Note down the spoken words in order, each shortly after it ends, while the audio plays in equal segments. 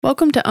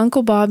Welcome to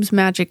Uncle Bob's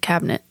Magic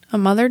Cabinet, a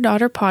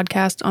mother-daughter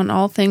podcast on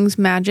all things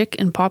magic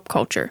and pop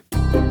culture.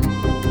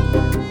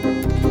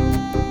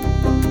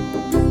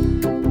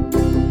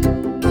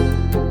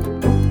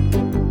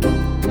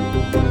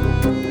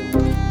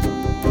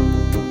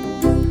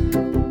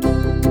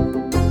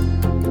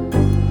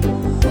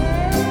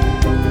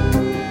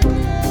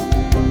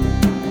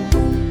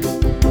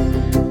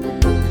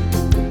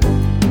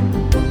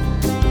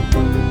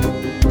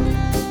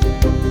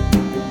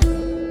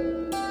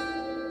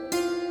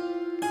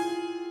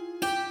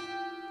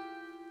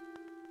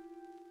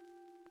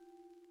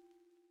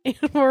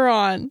 And we're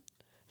on.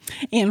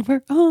 And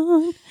we're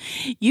on.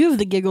 You have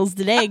the giggles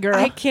today, girl.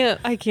 I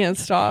can't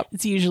stop.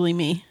 It's usually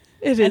me.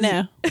 It is. I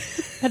know. I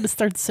had to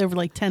start this over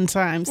like 10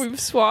 times. We've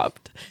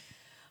swapped.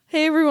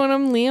 Hey everyone,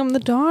 I'm Liam the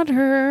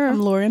daughter. I'm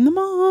Lori, I'm the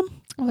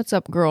mom. What's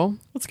up, girl?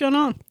 What's going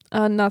on?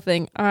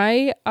 Nothing.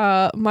 My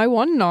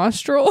one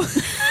nostril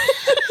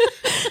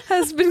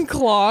has been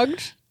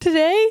clogged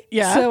today.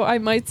 Yeah. So I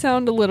might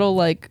sound a little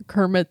like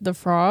Kermit the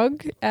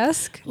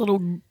Frog-esque. A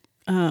little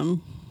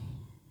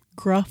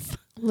gruff.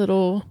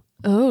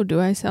 Do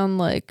I sound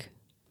like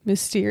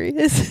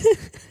mysterious?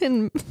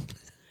 And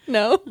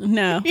no.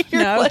 That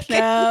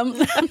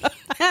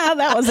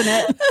wasn't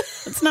it.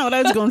 That's not what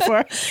I was going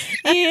for.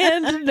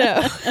 And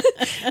no.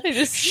 I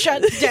just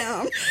Shut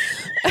down.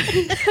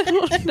 I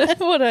don't know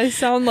what I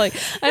sound like.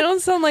 I don't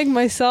sound like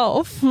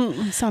myself.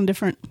 Sound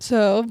different.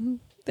 So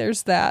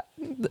there's that.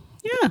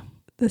 Yeah.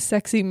 The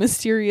sexy,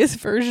 mysterious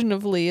version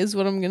of Lee is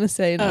what I'm going to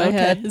say in my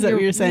head. Is that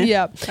what you're saying?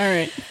 Yeah. All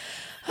right.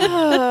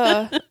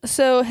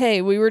 So,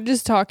 hey, we were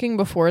just talking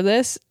before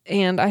this,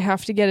 and I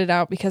have to get it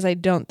out because I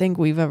don't think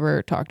we've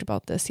ever talked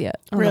about this yet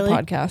on the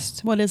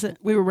podcast. What is it?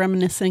 We were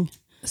reminiscing.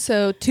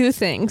 So, two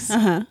things,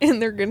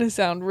 and they're going to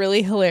sound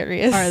really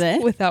hilarious. Are they?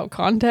 Without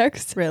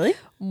context. Really?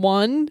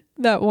 One,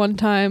 that one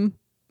time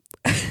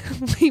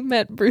we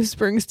met Bruce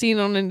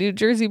Springsteen on a New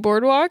Jersey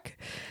boardwalk.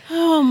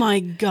 Oh my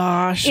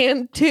gosh.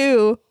 And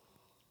two,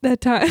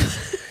 that time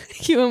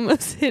you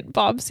almost hit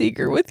Bob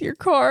Seger with your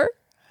car.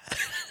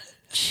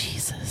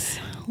 Jesus.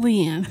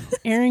 Leanne,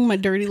 airing my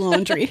dirty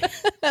laundry.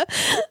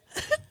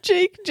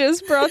 Jake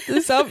just brought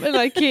this up and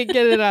I can't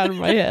get it out of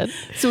my head.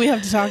 So we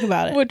have to talk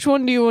about it. Which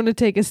one do you want to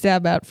take a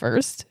stab at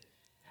first?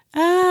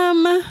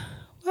 Well,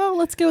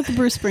 let's go with the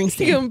Bruce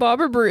Springsteen. You and Bob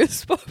or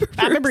Bruce? Bob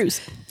or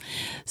Bruce.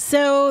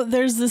 So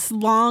there's this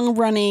long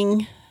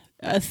running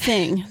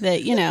thing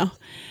that,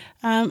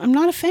 I'm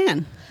not a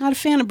fan. Not a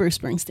fan of Bruce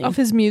Springsteen. Of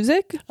his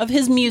music? Of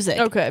his music.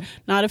 Okay.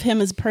 Not of him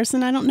as a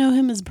person. I don't know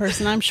him as a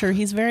person. I'm sure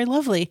he's very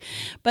lovely.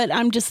 But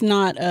I'm just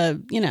not a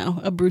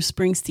Bruce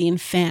Springsteen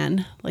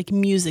fan, like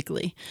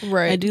musically.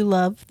 Right. I do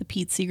love the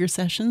Pete Seeger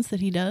sessions that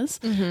he does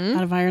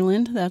out of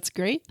Ireland. That's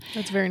great.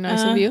 That's very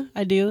nice of you.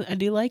 I do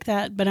like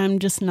that, but I'm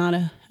just not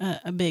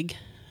a big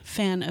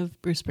fan of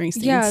Bruce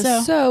Springsteen.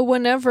 Yeah, so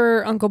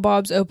whenever Uncle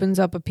Bob's opens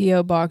up a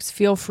P.O. box,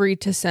 feel free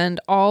to send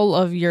all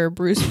of your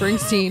Bruce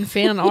Springsteen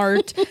fan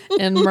art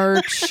and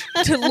merch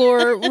to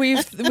Laura.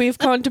 We've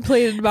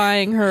contemplated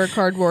buying her a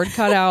cardboard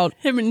cutout.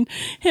 Him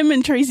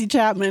and Tracy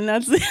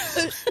Chapman.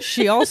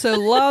 She also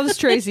loves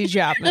Tracy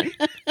Chapman.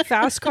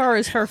 Fast Car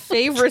is her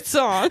favorite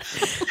song.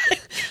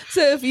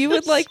 So if you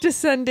would like to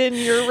send in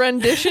your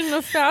rendition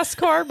of Fast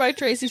Car by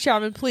Tracy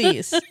Chapman,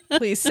 please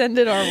send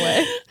it our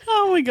way.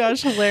 Oh my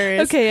gosh,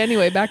 hilarious. Okay,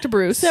 anyway, back to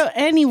Bruce. So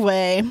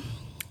anyway,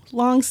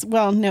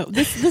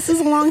 this is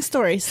a long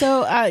story.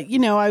 So,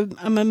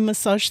 I'm a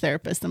massage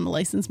therapist. I'm a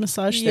licensed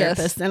massage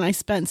therapist, and I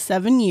spent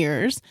 7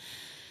 years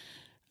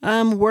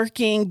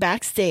working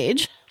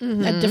backstage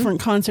at different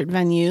concert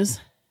venues,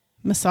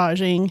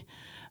 massaging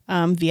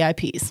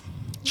VIPs.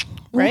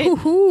 Right?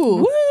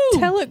 Woo.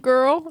 Tell it,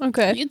 girl.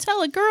 Okay. You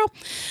tell it, girl.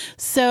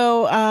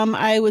 So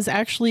I was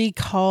actually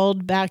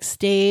called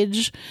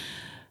backstage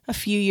a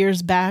few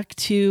years back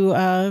to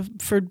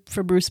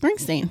for Bruce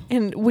Springsteen.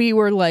 And we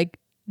were like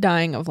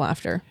dying of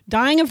laughter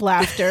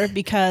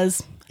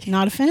because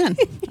not a fan.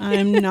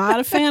 I'm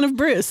not a fan of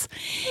Bruce,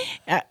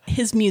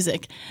 his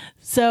music.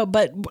 So,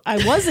 but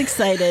I was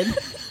excited.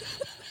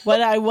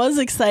 What I was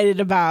excited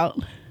about.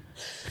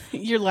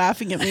 You're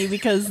laughing at me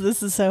because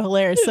this is so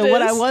hilarious. So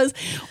what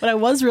I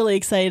was really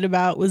excited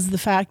about was the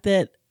fact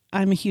that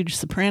I'm a huge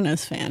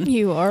Sopranos fan.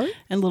 You are?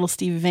 And little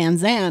Stevie Van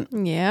Zandt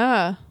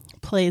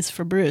plays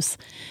for Bruce.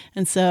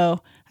 And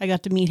so I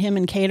got to meet him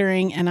in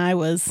catering, and I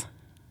was,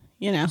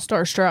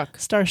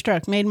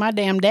 starstruck. Made my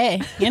damn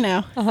day,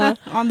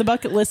 on the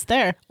bucket list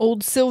there.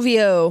 Old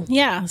Silvio.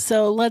 Yeah.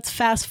 So let's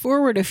fast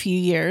forward a few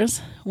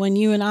years when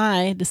you and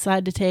I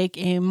decide to take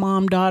a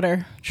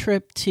mom-daughter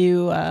trip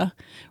to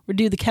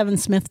do the Kevin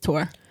Smith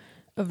tour.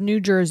 Of New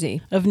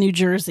Jersey.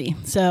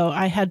 So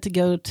I had to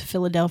go to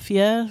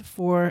Philadelphia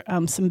for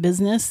some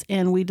business,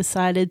 and we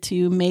decided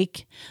to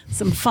make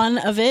some fun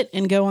of it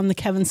and go on the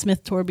Kevin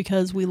Smith tour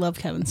because we love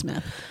Kevin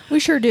Smith. We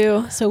sure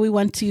do. So we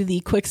went to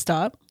the Quick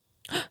Stop.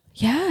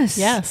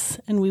 Yes.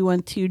 And we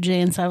went to Jay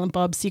and Silent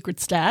Bob's Secret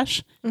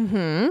Stash.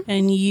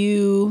 And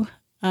you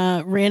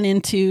ran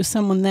into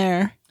someone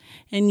there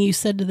and you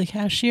said to the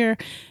cashier,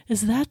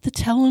 "Is that the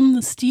tell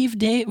him Steve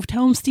Dave?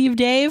 Tell him Steve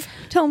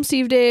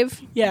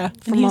Dave. Yeah,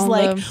 and he's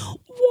like,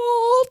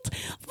 Walt,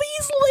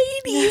 these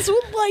ladies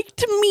would like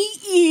to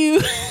meet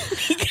you.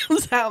 He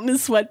comes out in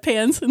his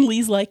sweatpants, and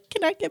Lee's like,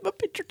 "Can I get a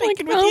picture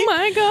taken with you?" Oh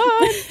my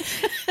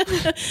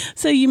god!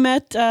 So you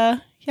met, so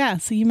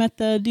you met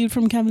the dude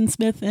from Kevin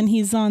Smith, and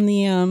he's on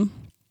the,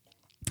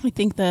 I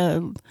think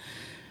the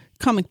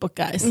comic book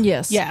guys.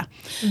 Yes. Yeah.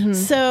 Mm-hmm.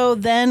 So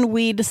then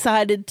we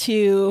decided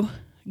to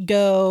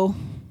go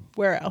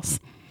where else?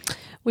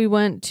 We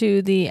went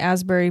to the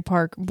Asbury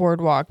Park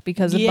Boardwalk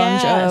because a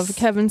bunch of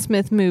Kevin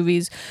Smith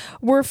movies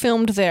were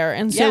filmed there.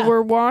 And so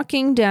we're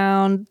walking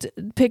down,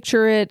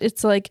 picture it,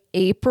 it's like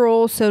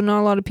April, so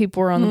not a lot of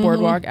people were on the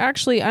boardwalk.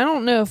 Actually, I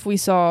don't know if we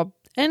saw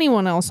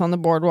anyone else on the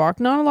boardwalk.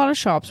 Not a lot of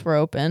shops were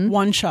open.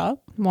 One shop.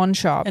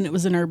 And it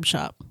was an herb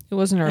shop. It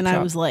was an herb shop. And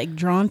I was like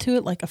drawn to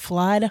it like a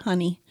fly to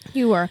honey.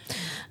 You were.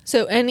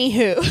 So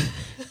anywho.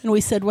 And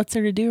we said, "What's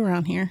there to do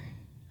around here?"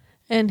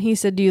 And he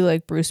said, "Do you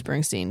like Bruce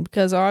Springsteen?"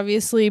 Because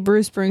obviously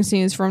Bruce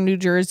Springsteen is from New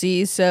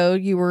Jersey. So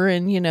you were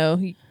in,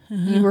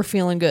 you were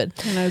feeling good.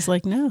 And I was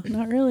like, "No,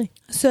 not really."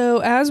 So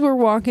as we're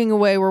walking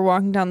away, we're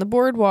walking down the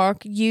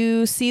boardwalk,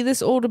 you see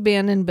this old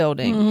abandoned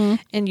building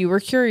and you were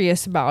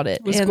curious about it.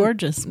 It was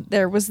gorgeous.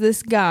 There was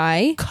this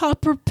guy.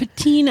 Copper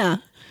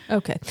patina.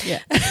 Okay. Yeah.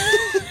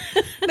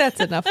 That's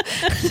enough.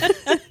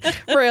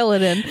 Rail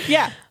it in.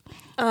 Yeah.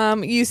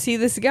 You see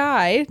this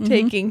guy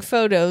taking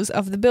photos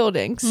of the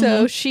building.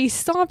 So she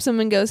stops him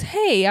and goes,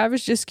 "Hey, I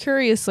was just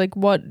curious, like,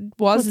 what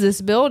was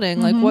this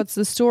building? Like, what's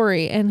the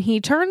story?" And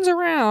he turns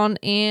around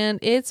and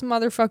it's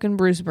motherfucking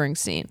Bruce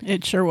Springsteen.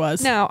 It sure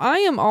was. Now, I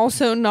am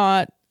also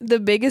not the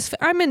biggest,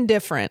 I'm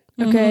indifferent.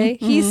 Okay.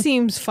 He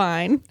seems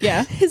fine.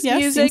 Yeah. His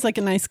music. Seems like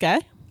a nice guy.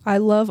 I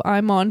love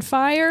I'm on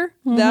Fire.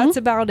 That's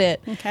about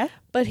it. Okay.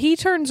 But he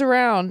turns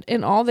around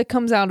and all that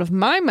comes out of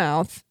my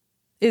mouth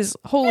is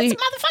holy.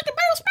 It's motherfucking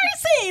Bruce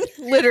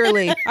Springsteen.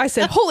 Literally. I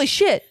said, "Holy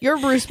shit, you're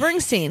Bruce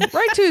Springsteen."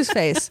 Right to his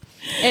face.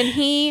 And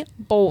he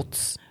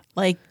bolts.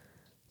 Like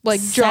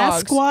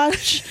jogs.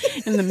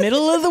 Sasquatch in the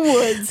middle of the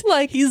woods.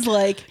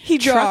 He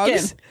jogs.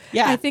 Trucking.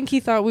 Yeah. I think he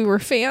thought we were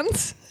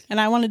fans.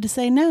 And I wanted to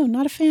say, "No,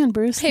 not a fan,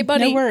 Bruce. Hey,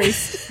 buddy. No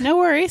worries. No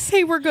worries.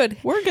 Hey, we're good.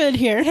 We're good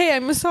here." Hey, I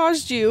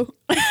massaged you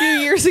a few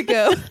years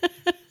ago.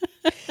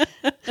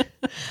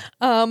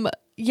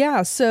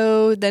 Yeah,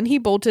 so then he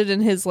bolted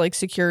and his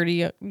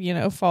security,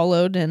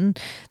 followed, and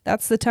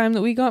that's the time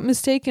that we got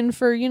mistaken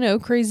for,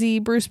 crazy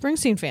Bruce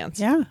Springsteen fans.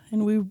 Yeah,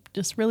 and we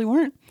just really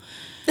weren't.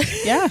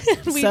 Yeah.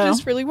 We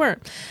just really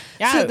weren't.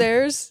 Yeah. So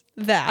there's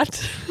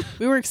that.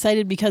 We were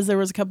excited because there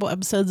was a couple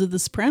episodes of The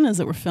Sopranos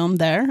that were filmed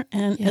there,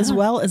 and as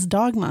well as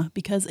Dogma,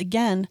 because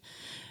again,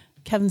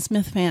 Kevin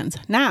Smith fans.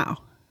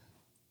 Now,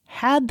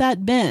 had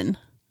that been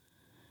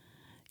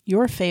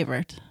your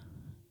favorite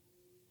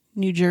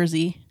New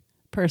Jersey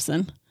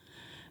person,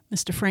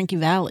 Mr. Frankie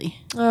Valli.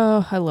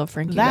 Oh, I love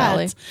Frankie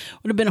Valli.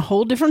 Would have been a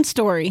whole different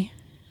story.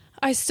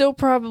 I still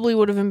probably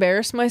would have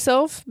embarrassed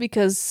myself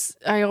because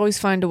I always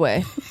find a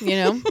way,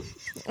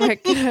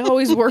 I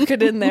always work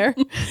it in there.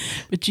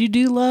 But you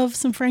do love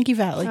some Frankie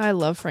Valli. I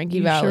love Frankie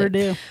Valli. Sure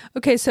do.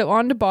 Okay, so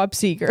on to Bob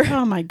Seger.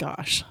 Oh my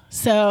gosh.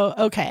 So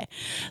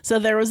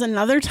there was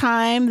another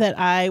time that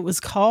I was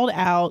called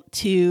out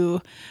to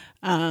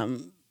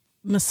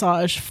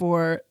massage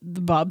for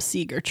the Bob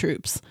Seger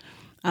troops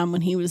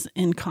when he was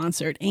in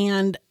concert.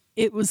 And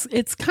it's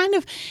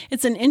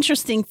an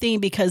interesting thing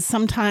because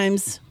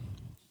sometimes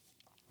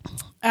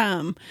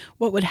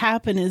what would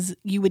happen is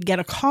you would get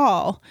a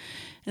call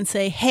and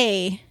say,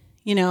 "Hey,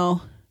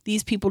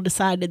 these people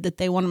decided that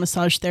they want a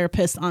massage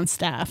therapist on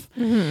staff."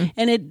 And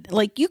it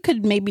you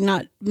could maybe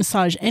not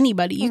massage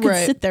anybody. You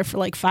could sit there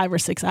for 5 or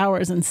 6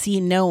 hours and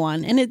see no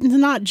one. And it's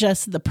not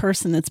just the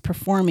person that's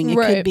performing. It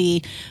could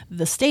be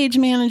the stage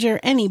manager,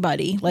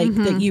 anybody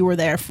that you were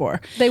there for.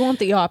 They want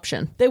the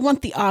option.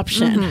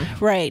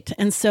 Right.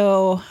 And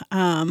so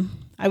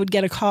I would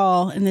get a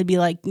call and they'd be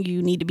like,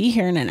 "You need to be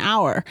here in an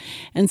hour."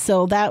 And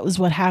so that was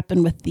what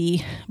happened with the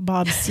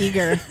Bob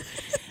Seger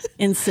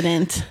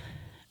incident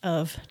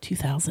of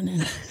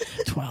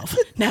 2012.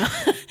 Now,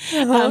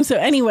 so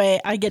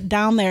anyway, I get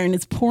down there and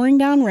it's pouring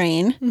down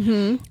rain,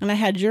 and I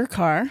had your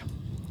car,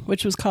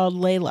 which was called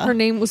Layla. Her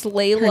name was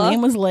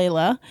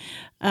Layla.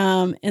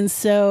 And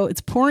so it's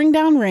pouring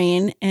down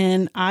rain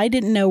and I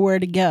didn't know where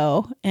to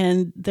go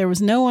and there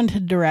was no one to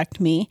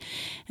direct me.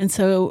 And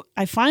so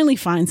I finally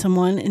find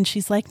someone and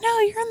she's like, "No,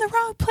 you're in the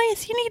wrong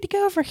place. You need to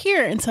go over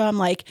here." And so I'm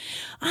like,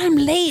 "I'm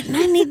late and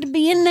I need to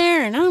be in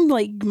there." And I'm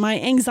like, my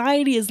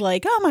anxiety is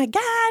like, "Oh my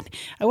God."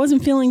 I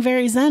wasn't feeling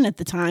very zen at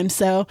the time.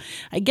 So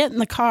I get in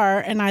the car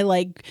and I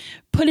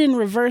put in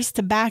reverse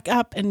to back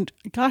up, and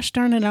gosh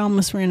darn it, I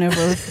almost ran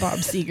over Bob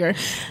Seger.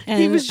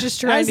 And he was just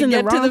trying to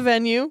get to the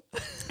venue.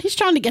 He's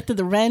trying to get to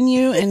the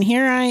venue, and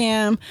here I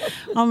am,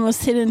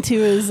 almost hit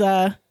into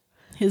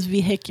his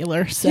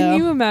vehicular. So can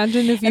you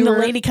imagine if you and the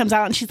lady comes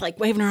out and she's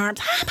waving her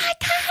arms, "Oh my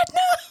God, no!"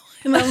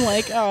 And I'm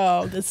like,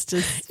 "Oh, it's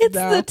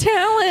the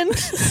talent."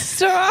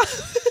 Stop.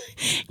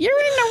 You're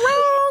in the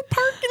wrong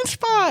parking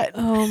spot.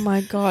 Oh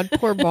my God,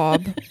 poor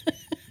Bob.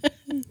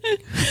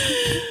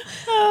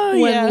 Oh,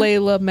 When yeah.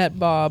 Layla met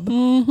Bob.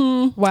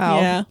 Mm-hmm. Wow.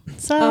 Yeah.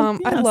 So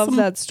I love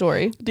that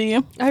story. Do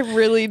you? I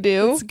really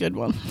do. It's a good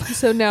one.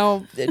 So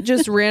now,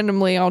 just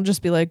randomly, I'll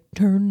just be like,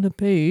 turn the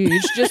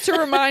page, just to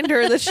remind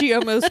her that she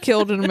almost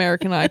killed an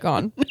American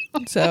icon.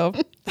 So,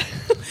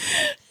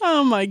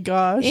 Oh my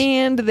gosh.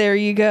 and there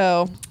you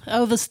go.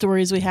 Oh, the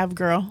stories we have,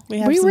 girl. We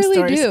have We some really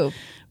stories. do.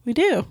 We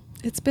do.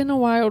 It's been a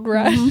wild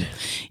ride.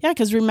 Yeah,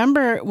 because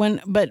remember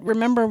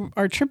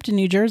our trip to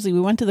New Jersey, we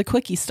went to the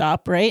Quickie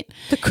Stop, right?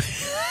 The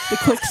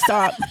Quick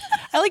Stop.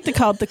 I like to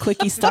call it the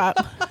Quickie Stop.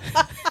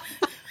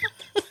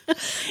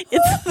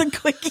 It's the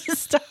Quickie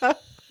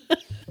Stop.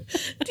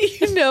 Do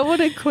you know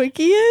what a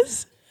quickie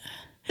is?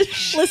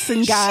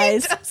 Listen,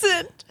 guys. She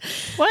doesn't.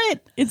 What?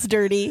 It's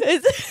dirty.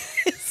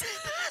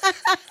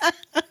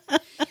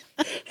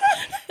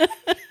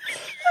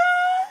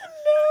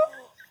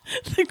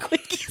 The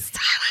Quickie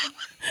Stop.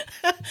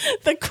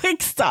 The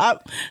Quick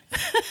Stop.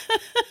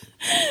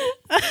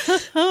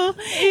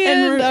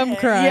 And I'm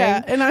crying.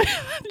 Yeah, and I'm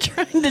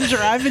trying to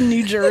drive in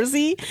New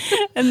Jersey,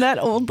 and that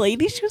old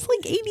lady, she was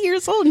like 80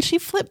 years old, and she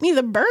flipped me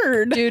the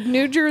bird. Dude,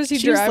 New Jersey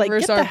She was like,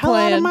 drivers "Get the are hell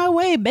out of playing. my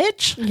way,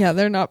 bitch!" Yeah,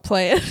 they're not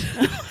playing.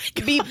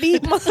 Beep,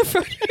 beep,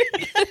 motherfucker.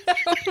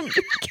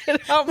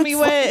 Get out me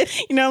way.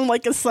 You know, I'm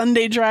like a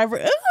Sunday driver.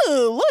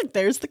 Ooh, look,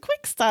 there's the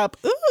Quick Stop.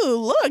 Ooh,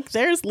 look,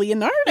 there's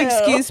Leonardo.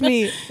 Excuse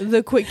me,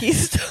 the quickie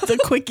stuff. The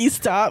Quickie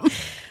Stop.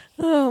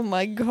 Oh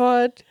my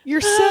God.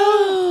 You're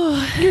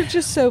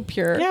just so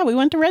pure. Yeah, we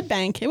went to Red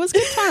Bank. It was a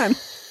good time.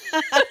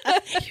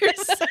 You're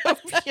so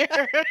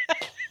pure.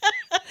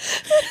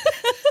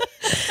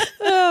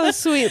 Oh,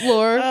 sweet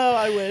Lord. Oh,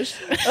 I wish.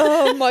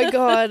 Oh my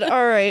God.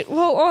 All right.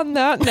 Well, on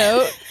that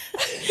note,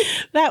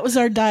 That was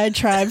our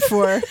diatribe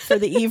for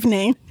the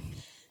evening.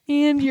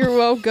 and you're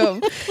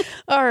welcome.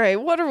 All right.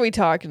 What are we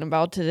talking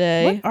about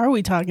today? What are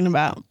we talking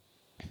about?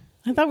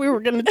 I thought we were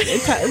going to.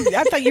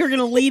 I thought you were going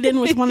to lead in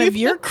with one of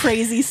your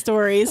crazy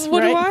stories.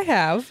 What do right? I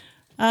have?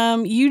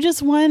 You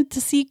just went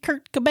to see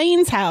Kurt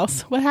Cobain's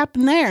house. What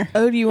happened there?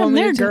 Oh, do you want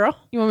me there, to girl?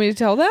 You want me to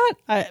tell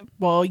that?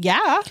 Well,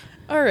 yeah.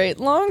 All right.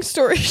 Long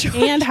story short.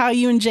 And how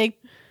you and Jake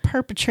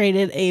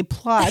perpetrated a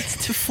plot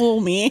to fool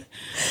me.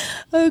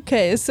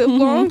 Okay, so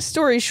long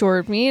story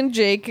short, me and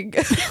Jake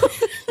go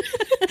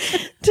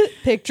to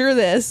picture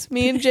this.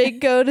 Me and Jake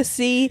go to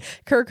see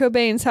Kurt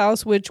Cobain's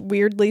house, which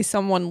weirdly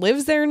someone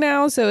lives there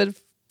now, so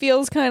it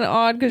feels kind of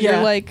odd because Yeah.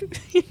 you're like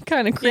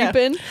kind of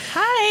creeping.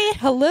 Hi.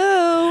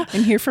 Hello.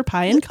 I'm here for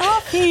pie and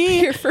coffee.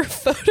 Here for a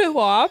photo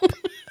op.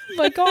 Oh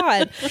my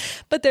God.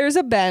 But there's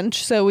a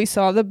bench, so we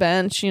saw the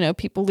bench,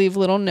 people leave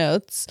little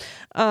notes.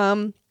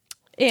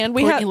 And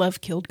we Courtney had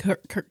Love killed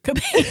Kurt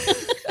Cobain.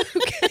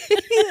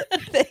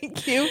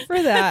 Thank you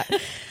for that.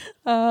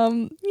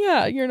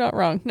 Yeah, you're not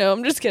wrong. No,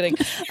 I'm just kidding.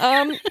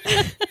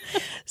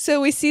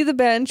 So we see the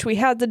bench. We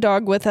had the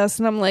dog with us,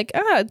 and I'm like,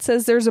 it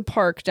says there's a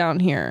park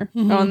down here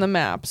on the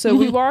map. So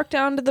we walk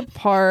down to the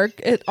park.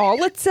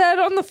 All it said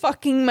on the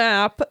fucking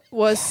map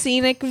was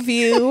scenic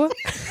view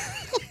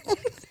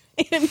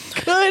and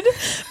good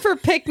for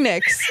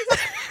picnics.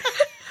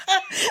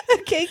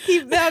 Okay,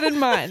 keep that in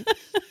mind.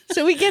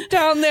 So we get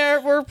down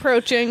there, we're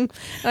approaching,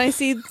 and I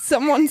see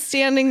someone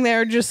standing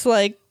there just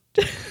like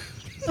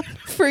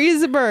free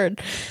as a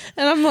bird.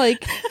 And I'm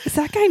like, is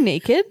that guy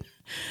naked?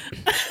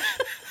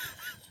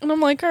 And I'm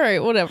like, all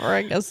right, whatever,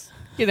 I guess.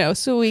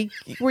 So we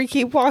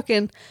keep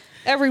walking.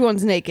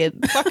 Everyone's naked.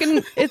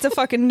 It's a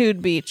fucking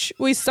nude beach.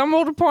 We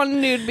stumbled upon a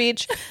nude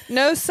beach.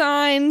 No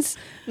signs.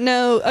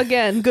 No,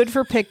 again, good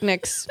for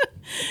picnics.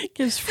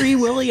 Gives Free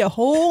Willy a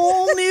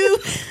whole new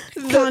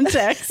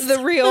context. The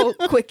real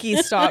quickie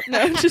stop.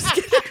 No, just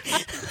kidding.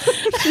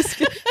 Just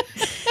kidding.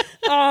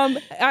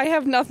 I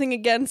have nothing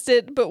against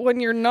it, but when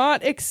you're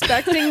not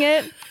expecting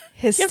it,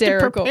 hysterical. You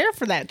have to prepare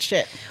for that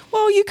shit.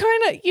 Well, you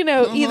kind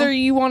of, either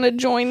you want to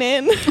join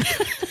in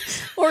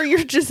or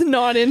you're just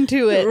not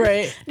into it.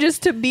 Right.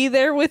 Just to be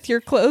there with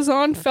your clothes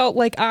on felt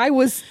like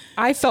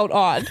I felt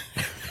odd.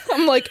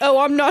 I'm like,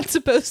 I'm not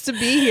supposed to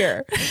be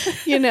here.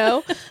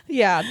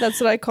 Yeah, that's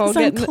what I call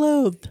getting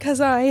clothed.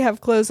 Because I have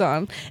clothes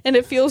on, and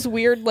it feels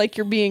weird, like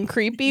you're being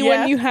creepy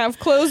when you have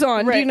clothes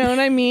on. Right. Do you know what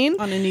I mean?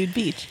 On a nude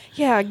beach.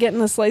 Yeah,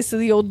 getting a slice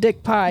of the old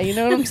dick pie. You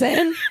know what I'm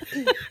saying?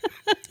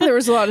 There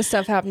was a lot of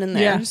stuff happening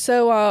there. Yeah.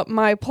 So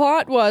my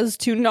plot was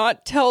to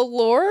not tell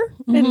Lore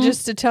and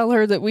just to tell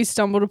her that we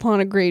stumbled upon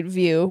a great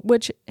view.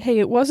 Which, hey,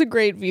 it was a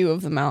great view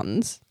of the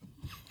mountains.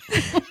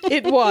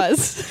 It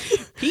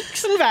was.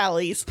 Peaks and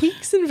valleys.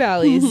 Peaks and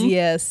valleys,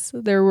 yes.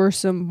 There were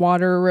some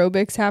water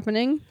aerobics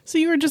happening. So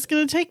you were just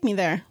going to take me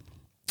there.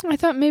 I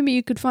thought maybe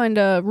you could find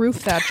a roof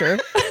thatcher.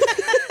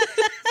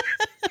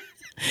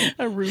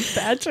 A roof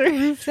thatcher.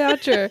 Roof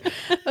thatcher.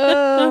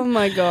 Oh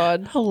my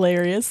God.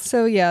 Hilarious.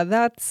 So yeah,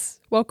 that's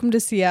welcome to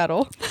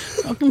Seattle.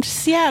 Welcome to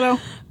Seattle.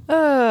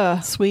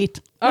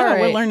 Sweet. All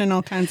right. We're learning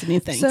all kinds of new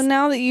things. So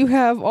now that you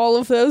have all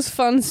of those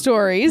fun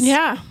stories,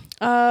 yeah.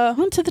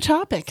 On to the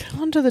topic.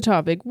 onto the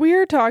topic.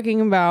 We're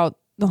talking about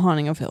The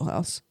Haunting of Hill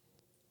House.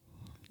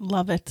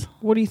 Love it.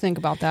 What do you think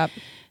about that?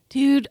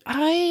 Dude,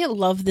 I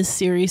love this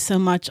series so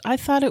much. I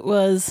thought it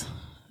was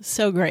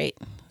so great.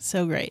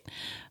 So great.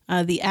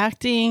 The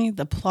acting,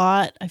 the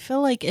plot, I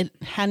feel like it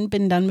hadn't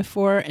been done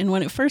before. And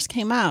when it first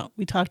came out,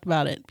 we talked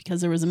about it because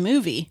there was a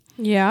movie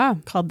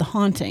called The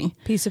Haunting.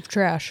 Piece of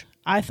trash.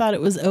 I thought it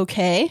was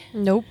okay.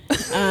 Nope.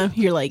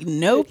 You're like,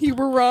 nope. You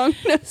were wrong.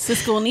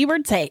 Siskel and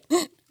Ebert say,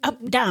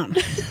 up, down.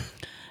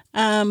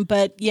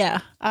 But yeah,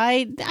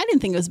 I didn't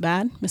think it was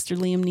bad. Mr.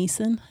 Liam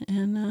Neeson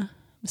and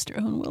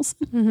Mr. Owen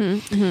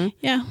Wilson.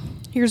 Yeah.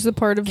 Here's the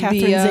part of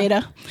Catherine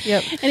Zeta.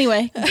 Yep.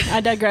 Anyway, I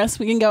digress.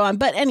 We can go on.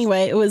 But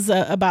anyway, it was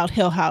about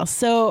Hill House.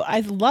 So I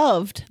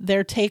loved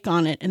their take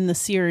on it in the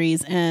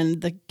series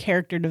and the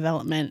character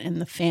development and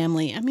the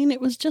family. I mean,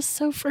 it was just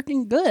so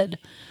freaking good.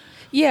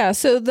 Yeah,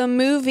 so the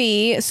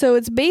movie, so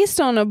it's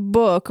based on a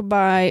book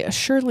by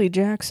Shirley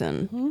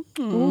Jackson.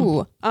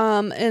 Ooh.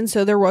 And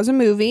so there was a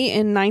movie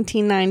in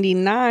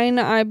 1999,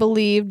 I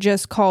believe,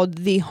 just called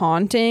The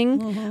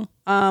Haunting.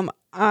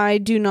 I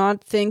do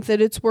not think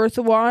that it's worth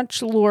a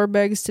watch. Lore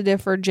begs to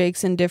differ.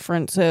 Jake's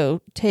indifferent,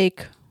 so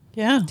take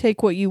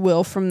what you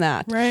will from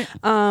that. Right.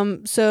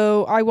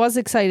 So I was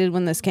excited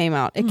when this came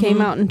out. It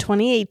came out in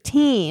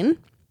 2018.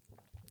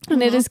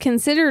 And it is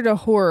considered a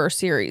horror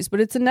series, but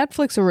it's a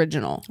Netflix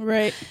original.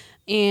 Right.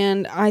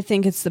 And I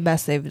think it's the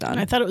best they've done.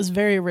 I thought it was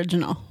very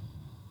original.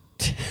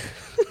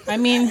 I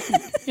mean,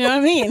 you know what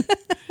I mean?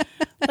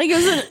 Like,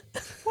 is it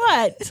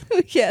what?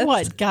 Yes.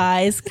 What,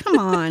 guys? Come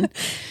on.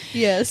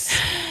 Yes.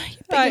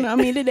 Picking on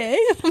me today.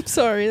 I'm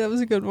sorry. That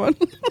was a good one.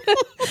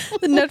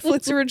 The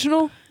Netflix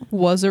original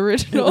was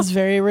original. It was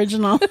very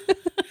original.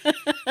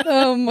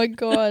 Oh, my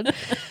God.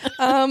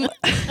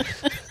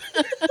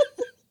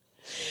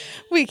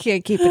 We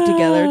can't keep it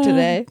together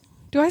today.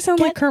 Do I sound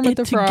like Kermit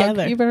the Frog?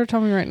 Together. You better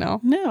tell me right now.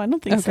 No, I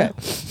don't think so.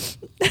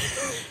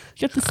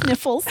 You got the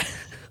sniffles.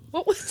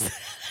 What was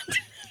that?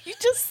 You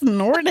just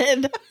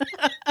snorted.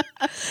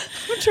 I'm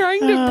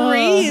trying to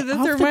breathe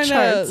through my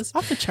nose.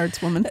 Off the charts,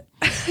 woman.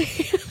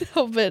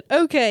 Help it.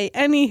 Okay.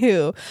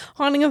 Anywho,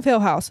 Haunting of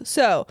Hill House.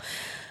 So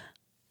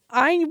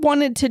I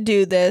wanted to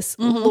do this.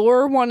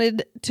 Laura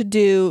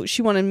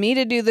she wanted me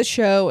to do the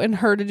show and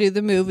her to do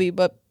the movie,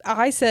 but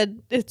I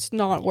said it's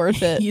not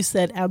worth it. You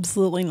said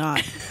absolutely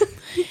not.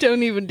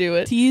 Don't even do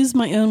it. To use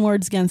my own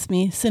words against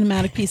me,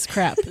 cinematic piece of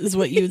crap is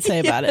what you would say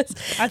about it.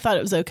 I thought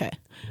it was okay.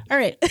 All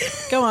right,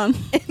 go on.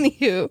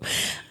 Anywho,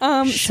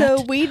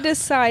 so we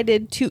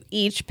decided to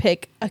each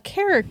pick a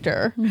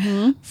character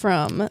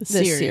from this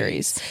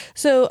series.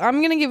 So I'm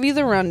going to give you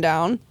the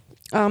rundown.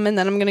 And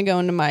then I'm going to go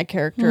into my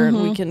character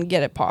and we can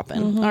get it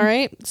popping. All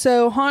right.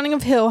 So Haunting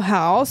of Hill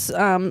House,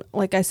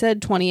 like I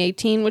said,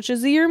 2018, which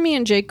is the year me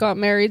and Jake got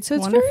married. So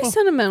it's very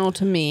sentimental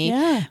to me.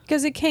 Yeah.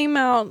 Because it came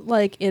out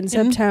like in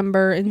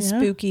September in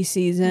spooky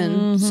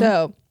season.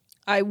 So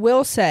I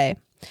will say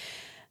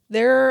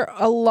there are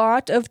a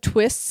lot of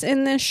twists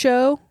in this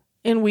show.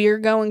 And we are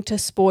going to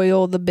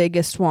spoil the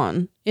biggest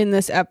one in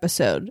this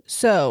episode.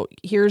 So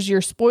here's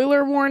your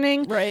spoiler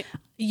warning. Right.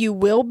 You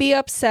will be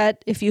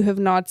upset if you have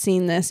not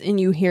seen this and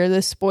you hear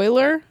this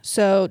spoiler.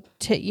 So,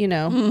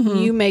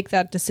 you make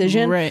that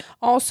decision. Right.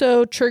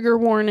 Also, trigger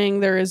warning,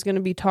 there is going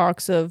to be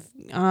talks of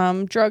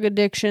drug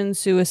addiction,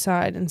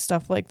 suicide, and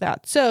stuff like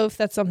that. So, if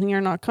that's something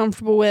you're not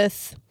comfortable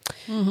with,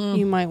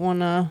 you might want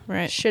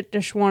to shit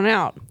dish one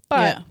out.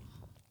 But,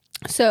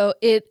 so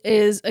it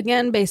is,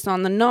 again, based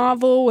on the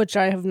novel, which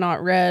I have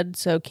not read,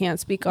 so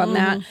can't speak on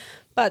that.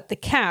 But the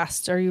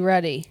cast, are you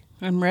ready?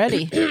 I'm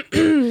ready.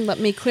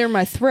 Let me clear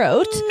my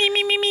throat.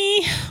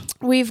 Me.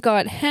 We've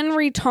got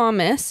Henry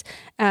Thomas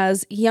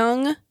as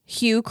young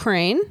Hugh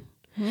Crane.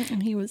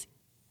 And he was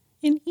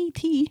in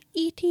E.T.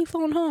 E.T.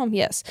 Phone Home,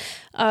 yes.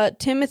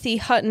 Timothy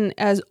Hutton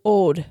as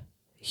old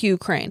Hugh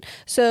Crane.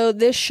 So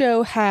this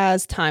show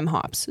has time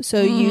hops.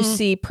 So you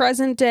see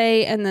present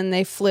day and then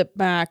they flip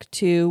back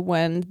to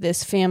when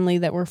this family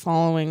that we're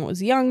following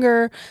was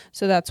younger.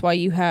 So that's why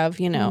you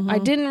have, I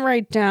didn't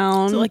write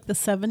down. Is it like the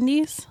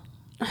 70s?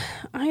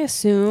 I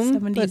assume.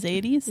 70s,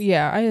 80s?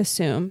 Yeah, I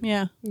assume.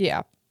 Yeah.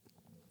 Yeah.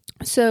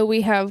 So we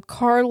have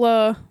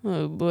Carla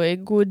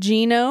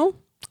Gugino,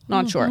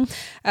 not sure,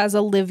 as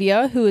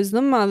Olivia, who is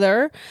the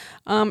mother.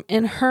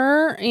 And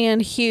her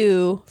and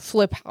Hugh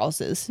flip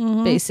houses,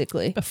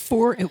 basically.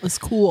 Before it was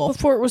cool.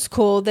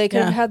 They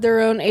could have had their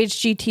own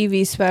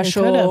HGTV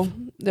special.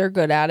 They're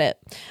good at it.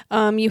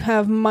 You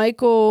have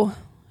Michael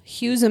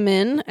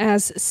Huseman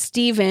as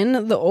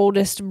Stephen, the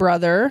oldest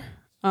brother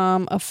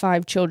of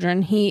 5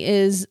 children. He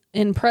is,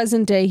 in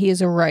present day, he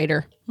is a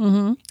writer.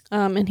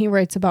 And he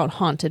writes about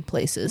haunted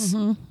places.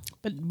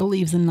 But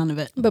believes in none of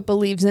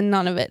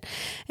it.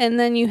 And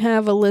then you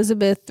have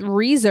Elizabeth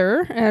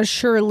Reeser as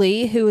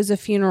Shirley, who is a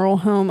funeral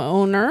home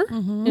owner.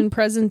 In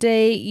present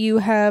day, you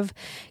have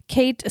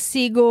Kate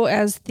Siegel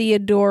as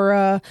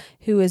Theodora,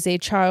 who is a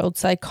child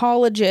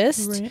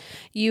psychologist.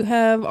 You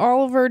have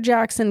Oliver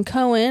Jackson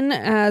Cohen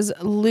as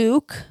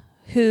Luke,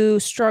 who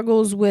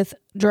struggles with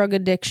drug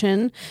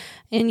addiction,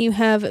 and you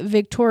have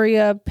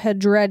Victoria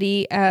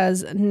Pedretti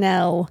as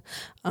Nell,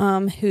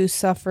 who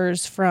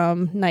suffers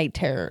from night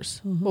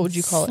terrors. What would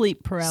you call Sleep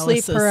it?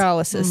 paralysis. Sleep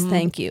paralysis.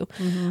 Thank you.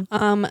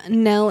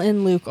 Nell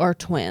and Luke are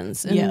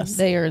twins, and Yes.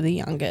 they are the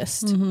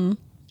youngest.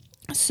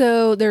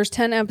 So there's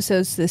 10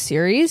 episodes to this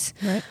series.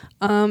 Right.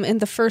 And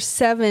the first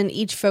 7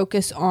 each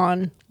focus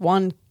on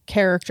one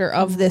character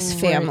of this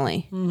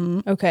family.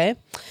 Okay.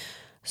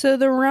 So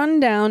the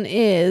rundown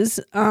is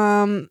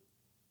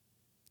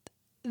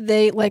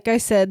they, like I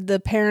said, the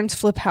parents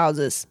flip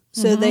houses.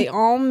 So they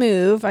all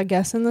move, I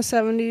guess, in the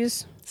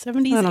 70s.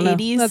 70s, I don't know.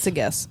 80s. That's a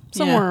guess.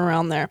 Somewhere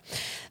around there.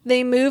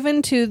 They move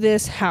into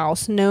this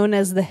house known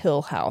as the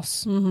Hill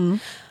House.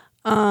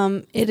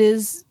 It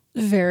is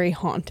very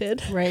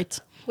haunted. Right.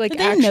 Like,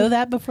 Did they know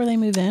that before they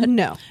move in?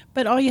 No.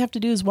 But all you have to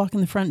do is walk in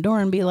the front door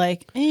and be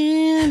like,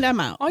 and I'm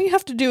out. All you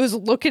have to do is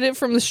look at it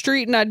from the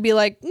street, and I'd be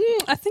like,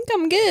 I think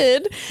I'm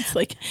good. It's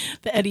like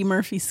the Eddie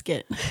Murphy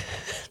skit.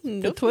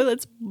 The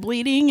toilet's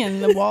bleeding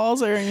and the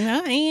walls are,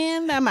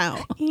 and I'm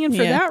out. And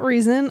for that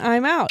reason,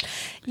 I'm out.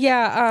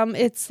 Yeah,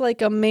 it's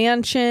like a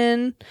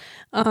mansion.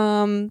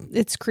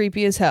 It's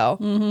creepy as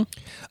hell.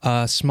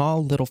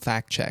 Small little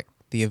fact check.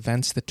 The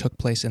events that took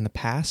place in the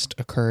past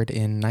occurred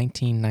in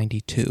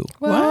 1992.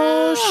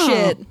 Well,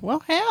 shit.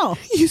 Well, hell.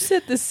 You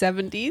said the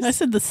 70s. I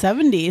said the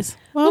 70s.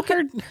 Well,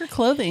 her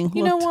clothing.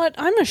 You know what?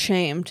 I'm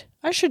ashamed.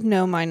 I should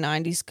know my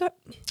 90s. God,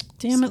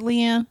 Damn it,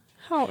 Leanne.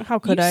 how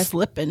could You I?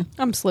 slipping.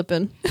 I'm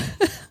slipping.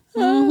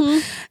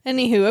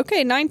 Anywho,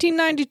 okay,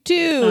 1992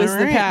 is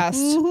the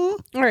past. All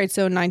right,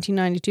 so in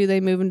 1992,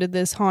 they move into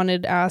this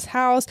haunted ass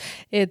house.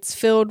 It's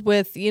filled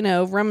with,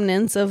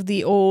 remnants of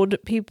the old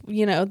people,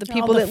 the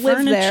people that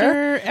live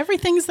there.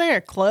 Everything's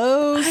there.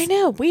 Clothes. I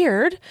know,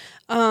 weird.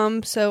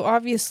 So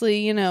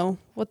obviously,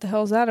 what the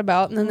hell's that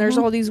about? And then there's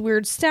all these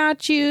weird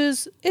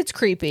statues. It's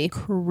creepy.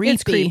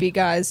 It's creepy,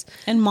 guys.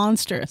 And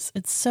monstrous.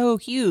 It's so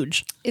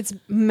huge. It's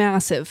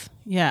massive.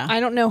 Yeah. I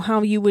don't know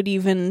how you would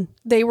even,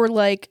 they were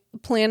like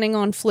planning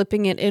on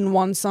flipping it in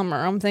one summer.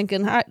 I'm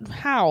thinking,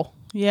 how?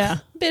 Yeah.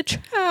 Bitch,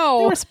 how?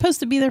 They were supposed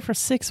to be there for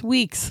 6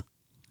 weeks.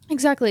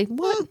 Exactly.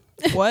 What?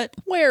 What?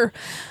 Where?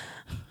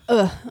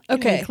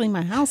 Okay. Clean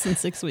my house in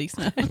 6 weeks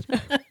now.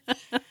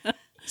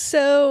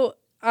 So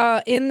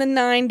in the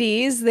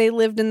 90s, they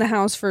lived in the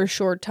house for a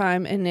short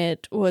time, and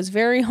it was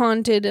very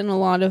haunted, and a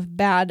lot of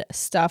bad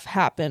stuff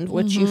happened,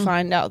 which you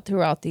find out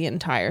throughout the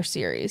entire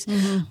series.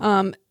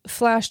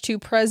 Flash to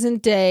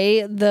present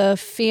day, the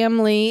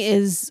family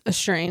is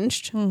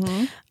estranged.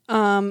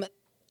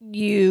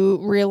 You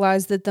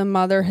realize that the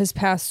mother has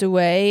passed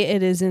away.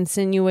 It is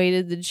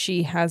insinuated that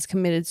she has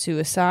committed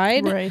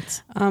suicide.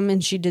 Right.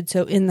 And she did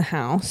so in the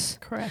house.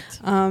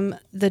 Correct.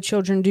 The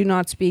children do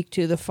not speak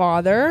to the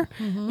father,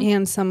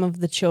 and some of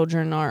the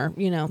children are,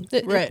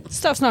 Right.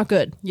 Stuff's not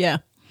good. Yeah.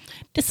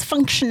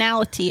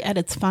 Dysfunctionality at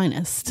its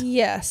finest.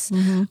 Yes.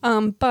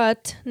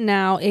 But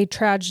now a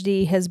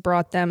tragedy has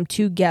brought them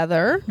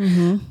together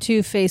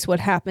to face what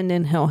happened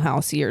in Hill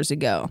House years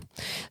ago.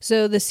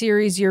 So the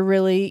series, you're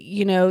really,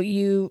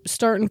 you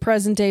start in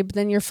present day, but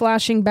then you're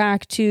flashing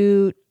back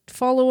to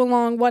follow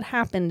along what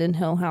happened in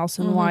Hill House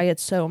and why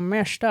it's so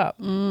messed up.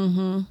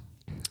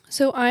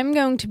 So I'm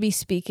going to be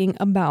speaking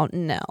about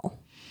Nell.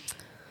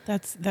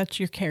 That's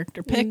your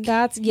character pick.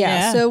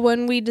 Yeah. So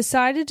when we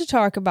decided to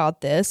talk about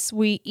this,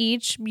 we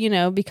each,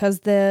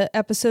 because the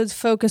episodes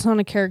focus on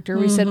a character,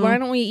 we said, why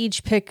don't we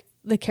each pick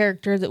the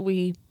character that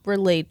we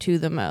relate to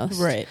the most?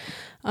 Right.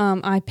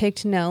 I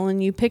picked Nell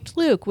and you picked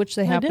Luke, which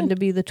they happen to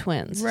be the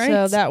twins. Right.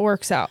 So that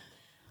works out.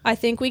 I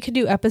think we could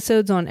do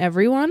episodes on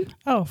everyone.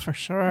 Oh, for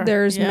sure.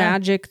 There's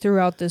magic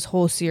throughout this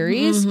whole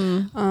series.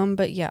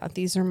 But yeah,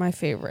 these are my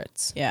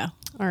favorites. Yeah.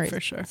 All right.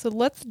 For sure. So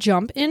let's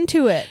jump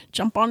into it.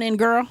 Jump on in,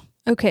 girl.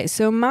 Okay,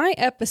 so my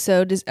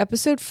episode is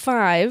episode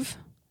 5,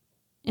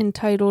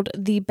 entitled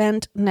The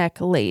Bent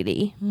Neck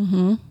Lady.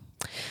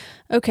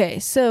 Okay,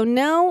 so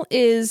Nell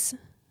is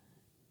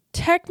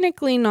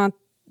technically not...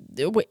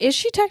 Is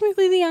she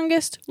technically the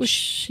youngest?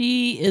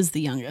 She is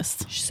the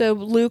youngest. So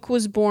Luke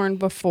was born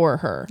before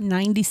her.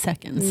 90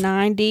 seconds.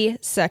 90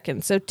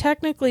 seconds. So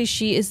technically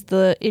she is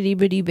the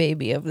itty-bitty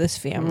baby of this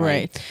family.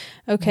 Right.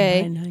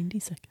 Okay. By 90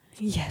 seconds.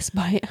 Yes,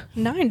 by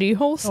 90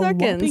 whole A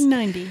seconds. whopping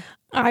 90.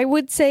 I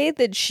would say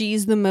that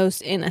she's the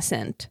most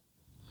innocent.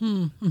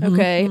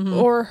 Okay.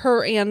 Or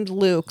her and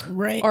Luke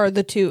are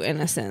the two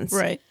innocents.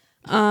 Right.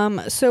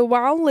 So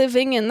while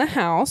living in the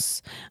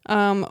house,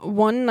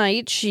 one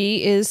night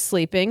she is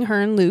sleeping.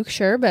 Her and Luke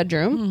share a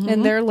bedroom,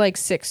 and they're like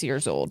 6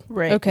 years old.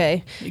 Right.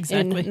 Okay.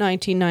 Exactly. In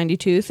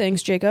 1992.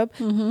 Thanks, Jacob.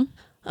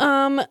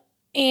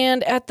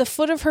 And at the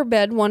foot of her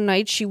bed one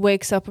night, she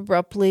wakes up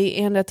abruptly,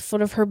 and at the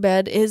foot of her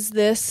bed is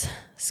this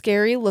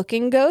scary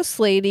looking ghost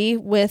lady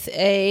with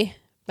a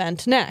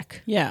bent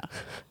neck. Yeah.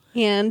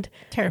 And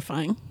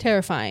Terrifying.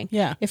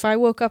 Yeah. If I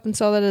woke up and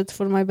saw that at the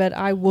foot of my bed,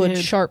 I would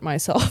sharp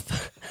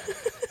myself.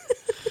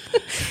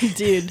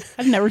 Dude,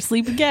 I'd never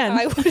sleep again.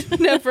 I would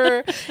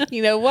never,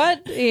 you know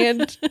what?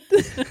 And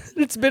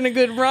it's been a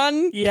good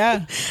run.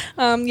 Yeah.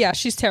 Yeah,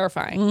 she's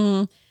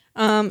terrifying.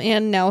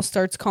 And Nell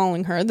starts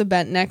calling her the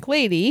bent neck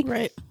lady.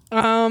 Right.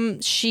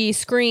 She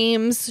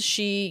screams.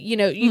 She,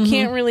 you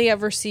can't really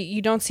ever see.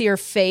 You don't see her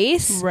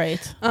face.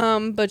 Right.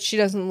 But she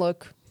doesn't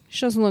look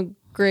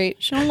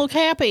great. She don't look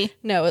happy.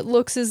 No, it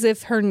looks as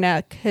if her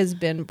neck has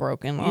been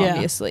broken,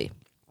 obviously.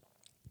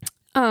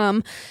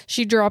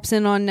 She drops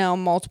in on Nell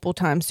multiple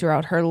times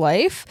throughout her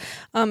life.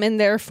 And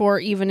therefore,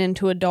 even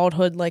into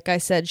adulthood, like I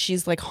said,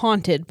 she's like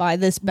haunted by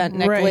this bent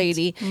neck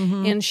lady.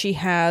 And she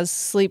has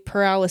sleep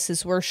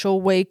paralysis where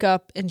she'll wake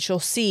up and she'll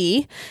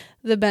see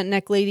the bent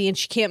neck lady and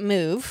she can't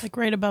move. Like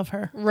right above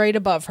her. Right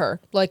above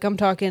her. Like I'm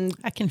talking.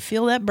 I can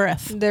feel that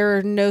breath. There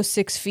are no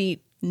 6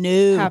 feet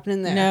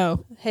happening there.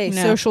 No. Hey,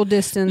 No. social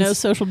distance. No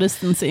social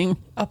distancing.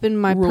 Up in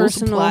my Rules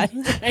personal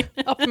apply.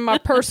 up in my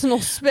personal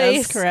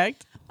space. That's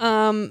correct.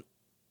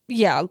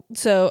 Yeah.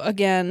 So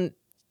again,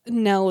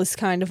 Nell is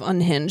kind of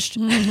unhinged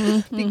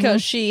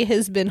because she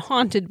has been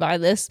haunted by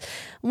this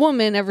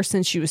woman ever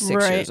since she was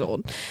 6 years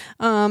old.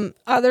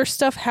 Other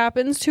stuff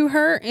happens to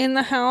her in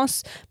the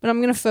house, but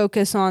I'm going to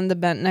focus on the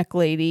bent neck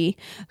lady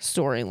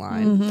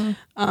storyline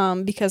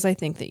because I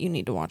think that you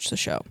need to watch the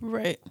show.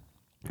 Right.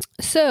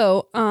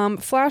 So,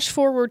 flash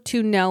forward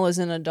to Nell as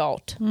an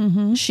adult.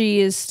 She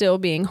is still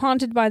being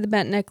haunted by the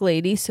bent neck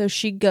lady, so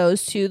she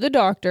goes to the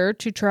doctor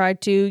to try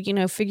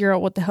to, figure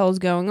out what the hell is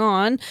going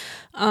on.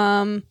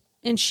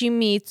 And she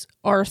meets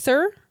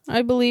Arthur,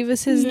 I believe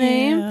is his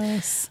name.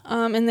 Yes.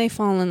 And they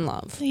fall in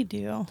love. They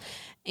do.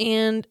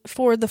 And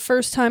for the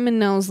first time in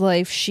Nell's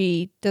life,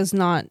 she does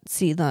not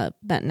see the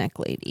bent neck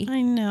lady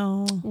I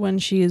know. when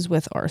she is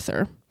with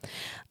Arthur.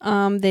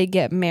 They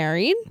get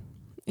married.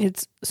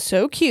 It's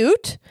so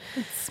cute.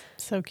 It's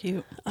so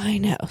cute. I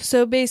know.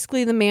 So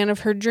basically, the man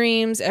of her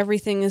dreams,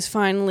 everything is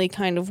finally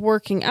kind of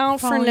working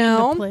out Falling for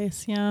Nell. into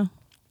place, yeah.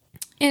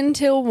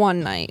 Until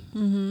one night.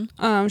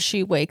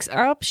 She wakes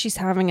up. She's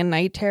having a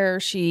night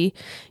terror. She,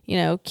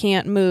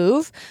 can't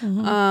move.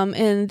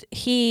 And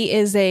he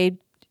is a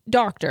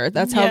doctor.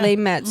 That's how they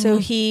met. So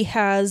he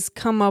has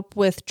come up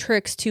with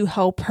tricks to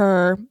help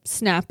her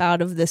snap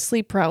out of this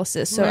sleep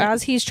paralysis. So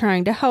as he's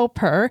trying to help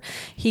her,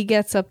 he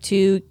gets up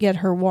to get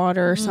her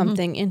water or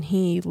something, and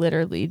he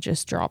literally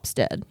just drops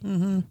dead.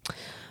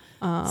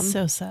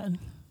 So sad.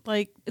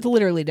 Like, It's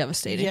literally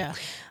devastating. yeah.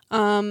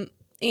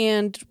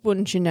 And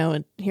wouldn't you know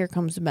it, here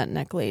comes the bent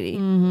neck lady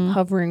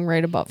hovering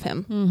right above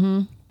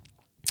him.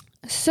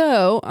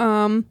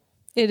 So,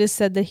 it is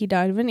said that he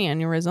died of an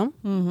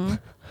aneurysm.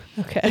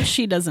 Okay.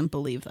 She doesn't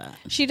believe that.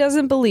 She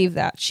doesn't believe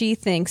that. She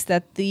thinks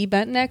that the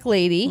bent neck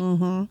lady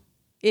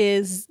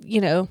is,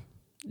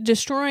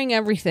 destroying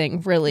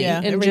everything, really. Yeah,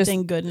 and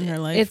everything good in her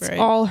life, it's right?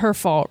 all her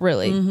fault,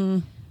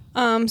 really.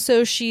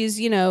 So she's,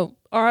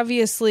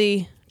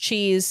 obviously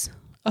she's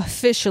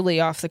officially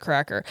off the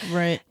cracker.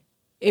 Right.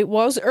 It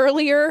was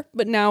earlier,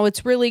 but now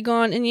it's really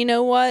gone. And you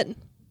know what?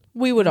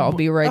 We would all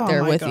be right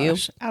there with you.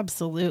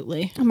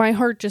 Absolutely. My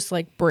heart just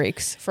like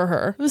breaks for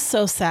her. It was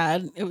so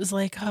sad. It was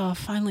like, oh,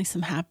 finally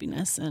some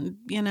happiness. And,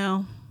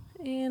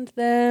 And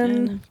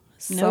then,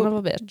 son of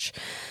a bitch.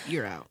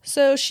 you're out.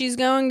 So she's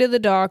going to the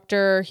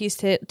doctor. He's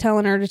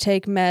telling her to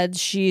take meds.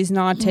 She's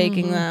not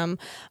taking them.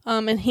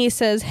 And he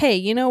says, hey,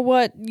 you know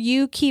what?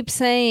 You keep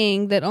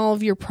saying that all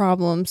of your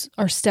problems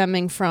are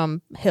stemming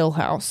from Hill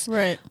House.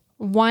 Right.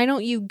 Why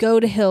don't you go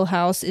to Hill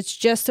House? It's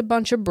just a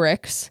bunch of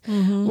bricks.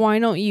 Why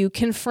don't you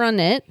confront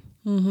it?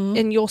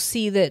 And you'll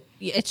see that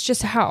it's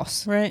just a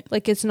house. Right.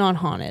 Like it's not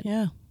haunted.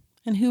 Yeah.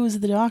 And who was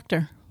the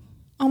doctor?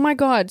 Oh my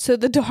God. So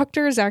the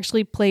doctor is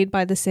actually played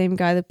by the same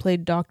guy that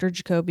played Dr.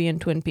 Jacoby in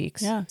Twin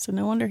Peaks. Yeah. So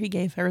no wonder he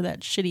gave her that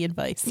shitty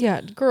advice.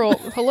 Yeah. Girl,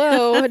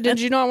 hello. Did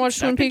you not watch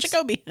Twin Dr. Peaks?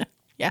 Jacoby.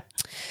 Yeah.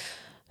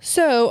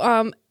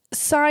 So,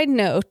 side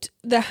note,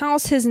 the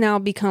house has now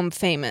become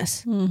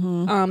famous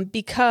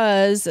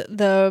because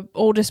the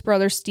oldest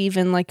brother,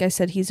 Stephen, like I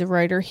said, he's a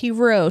writer. He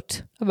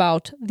wrote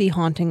about the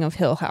haunting of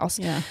Hill House.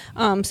 Yeah.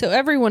 So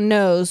everyone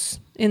knows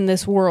in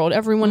this world,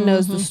 everyone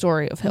knows the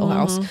story of Hill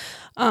House.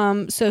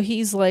 So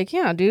he's like,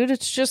 yeah, dude,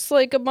 it's just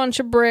like a bunch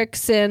of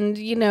bricks and,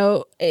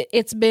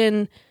 it's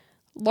been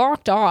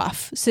locked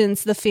off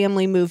since the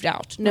family moved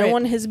out. No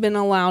one has been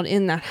allowed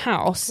in that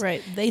house.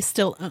 Right. They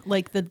still,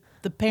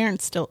 the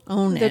parents still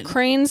own The it.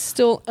 Cranes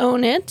still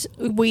own it.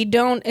 We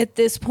don't at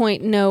this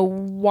point know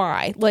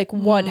why, like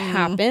what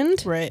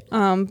happened. Right.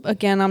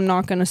 Again, I'm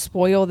not going to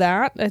spoil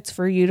that. It's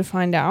for you to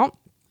find out.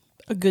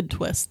 A good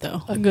twist,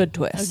 though. A good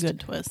twist. A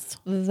good twist.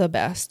 The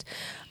best.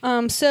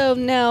 So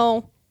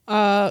Nell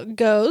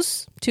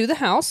goes to the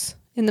house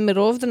in the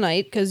middle of the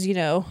night because,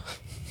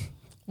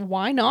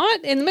 why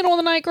not? In the middle of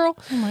the night, girl.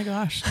 Oh my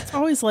gosh. It's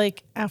always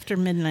like after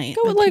midnight.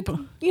 Go at like,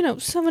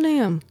 7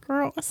 a.m.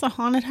 Girl, it's a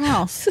haunted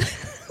house.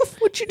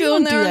 What you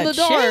doing there in the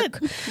dark?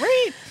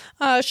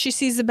 Right. She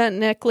sees the bent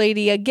neck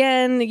lady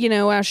again,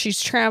 as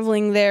she's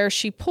traveling there.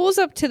 She pulls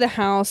up to the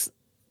house,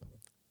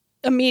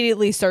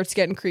 immediately starts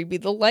getting creepy.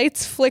 The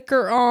lights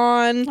flicker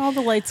on. All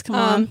the lights come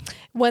on.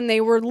 When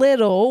they were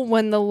little,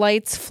 when the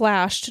lights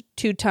flashed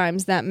 2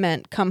 times, that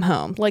meant come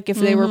home. Like if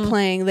they were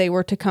playing, they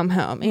were to come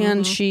home.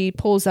 And she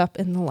pulls up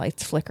and the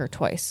lights flicker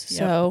twice.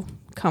 So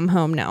come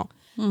home now.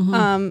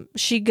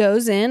 She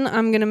goes in.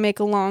 I'm going to make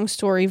a long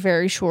story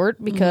very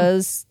short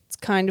because it's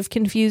kind of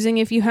confusing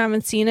if you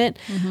haven't seen it.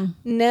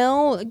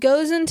 Nell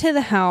goes into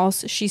the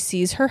house. She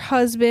sees her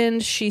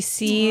husband. She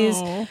sees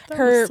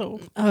her.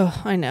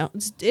 Oh, I know.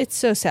 It's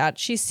so sad.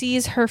 She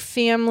sees her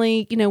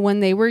family, when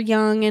they were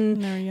young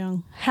and they're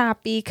young,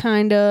 happy,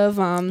 kind of.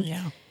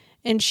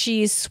 And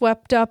she's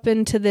swept up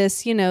into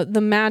this, the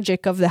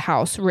magic of the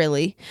house,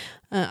 really,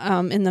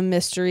 in the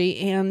mystery.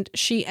 And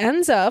she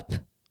ends up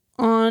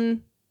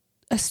on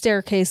a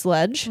staircase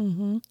ledge,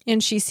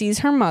 and she sees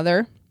her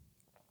mother.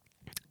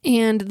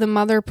 And the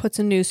mother puts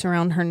a noose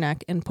around her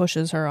neck and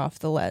pushes her off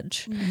the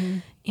ledge.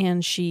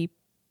 And she,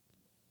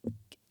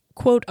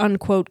 quote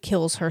unquote,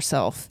 kills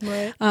herself.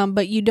 Right.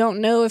 But you don't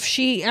know if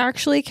she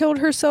actually killed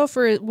herself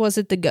or was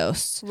it the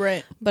ghosts.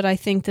 Right. But I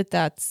think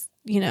that's,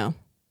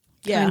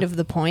 kind of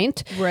the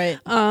point. Right.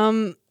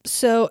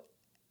 So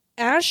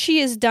as she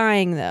is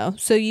dying, though,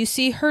 so you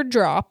see her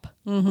drop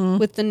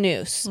with the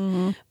noose,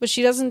 but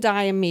she doesn't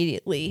die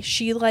immediately.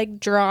 She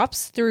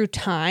drops through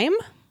time.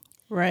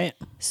 Right.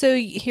 So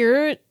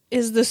here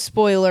is the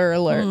spoiler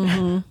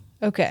alert.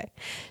 Okay.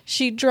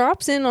 She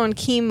drops in on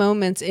key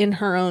moments in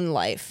her own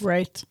life.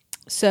 Right.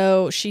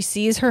 So she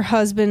sees her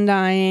husband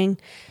dying.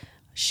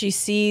 She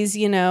sees,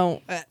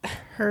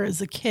 her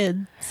as a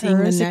kid seeing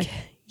the neck.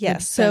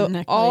 Yes.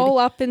 So all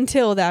up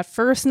until that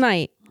first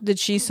night that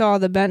she saw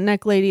the bent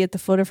neck lady at the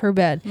foot of her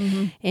bed.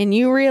 And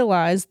you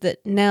realize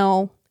that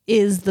Nell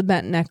is the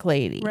bent neck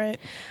lady. Right.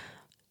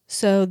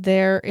 So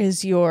there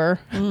is your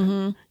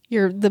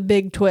the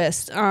big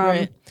twist.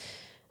 Right.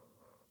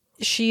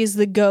 She's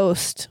the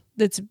ghost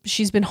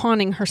she's been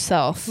haunting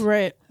herself.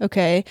 Right.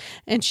 Okay.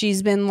 And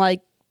she's been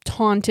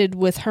taunted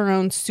with her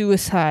own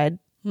suicide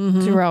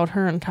throughout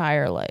her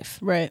entire life.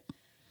 Right.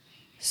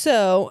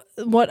 So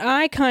what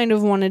I kind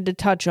of wanted to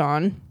touch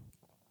on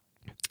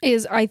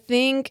is I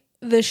think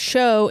the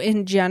show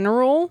in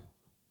general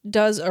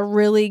does a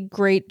really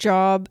great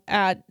job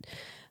at,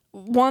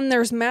 one,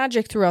 there's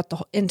magic throughout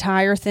the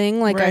entire thing,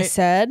 like I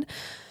said,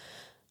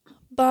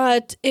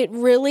 but it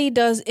really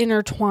does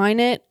intertwine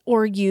it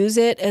or use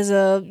it as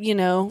a,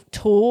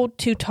 tool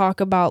to talk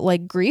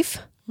about grief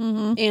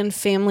and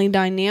family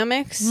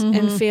dynamics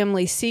and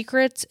family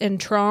secrets and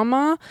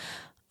trauma.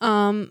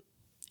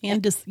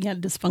 And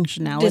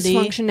dysfunctionality.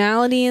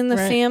 Dysfunctionality in the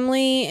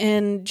family,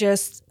 and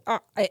just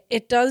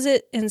it does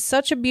it in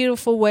such a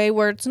beautiful way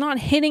where it's not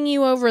hitting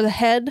you over the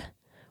head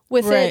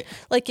with it.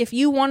 If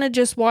you want to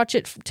just watch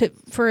it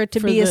for it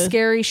to be a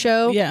scary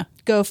show,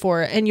 go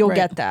for it, and you'll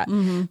get that.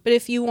 But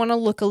if you want to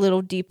look a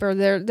little deeper,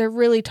 they're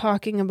really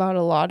talking about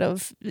a lot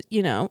of,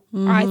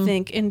 I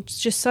think, in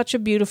just such a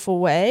beautiful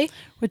way.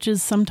 Which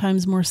is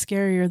sometimes more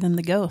scarier than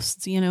the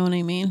ghosts, you know what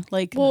I mean?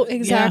 Well,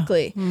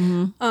 exactly.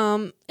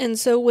 Yeah. And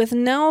so with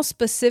Nell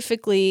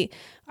specifically,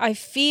 I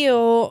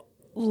feel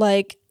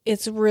like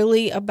it's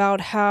really about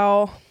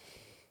how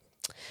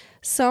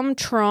some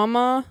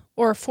trauma,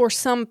 or for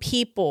some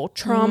people,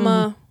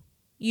 trauma,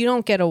 you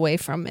don't get away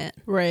from it.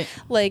 Right.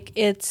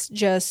 It's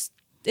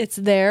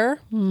there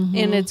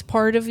and it's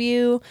part of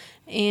you,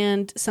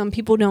 and some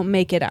people don't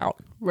make it out.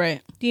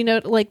 Right.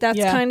 That's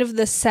kind of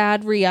the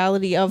sad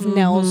reality of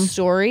Nell's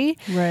story.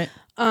 Right.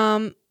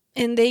 And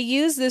they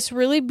use this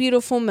really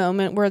beautiful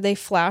moment where they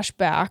flash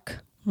back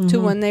to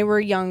when they were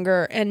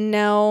younger, and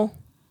Nell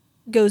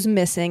goes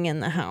missing in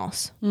the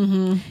house,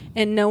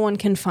 and no one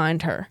can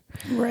find her.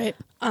 Right.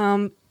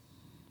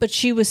 But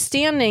she was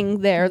standing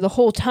there the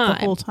whole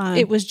time.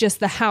 It was just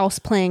the house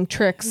playing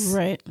tricks.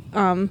 Right.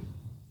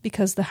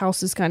 Because the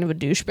house is kind of a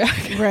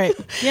douchebag. Right.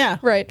 Yeah.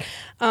 Right.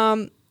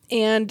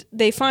 And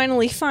they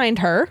finally find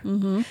her.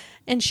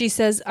 And she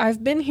says,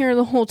 I've been here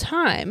the whole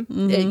time.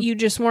 You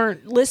just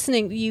weren't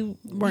listening. You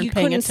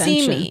couldn't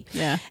see me.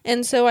 Yeah.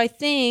 And so I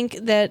think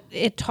that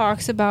it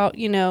talks about,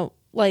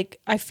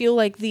 I feel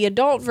like the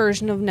adult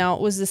version of Nell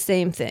was the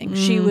same thing.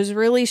 She was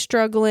really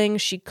struggling.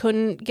 She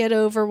couldn't get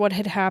over what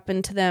had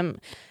happened to them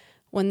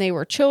when they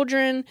were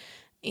children,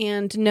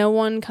 and no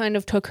one kind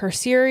of took her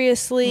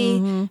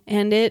seriously.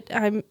 And it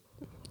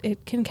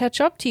can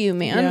catch up to you,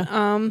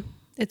 man.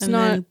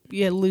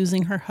 Yeah.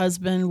 Losing her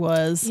husband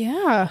was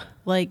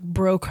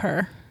broke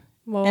her.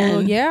 Well,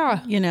 and,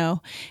 and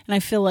I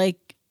feel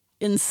like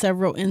in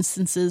several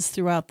instances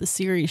throughout the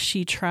series,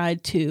 she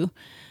tried to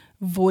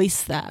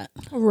voice that.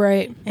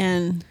 Right.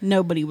 And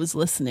nobody was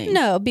listening.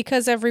 No,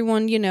 because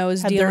everyone,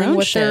 is dealing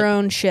with their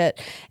own shit.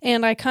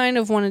 And I kind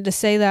of wanted to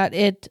say that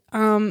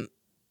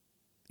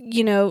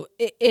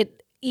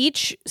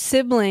each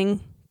sibling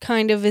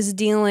kind of is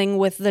dealing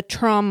with the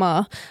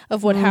trauma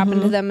of what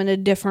happened to them in a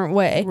different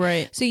way.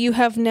 Right. So you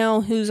have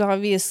Nell, who's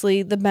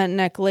obviously the bent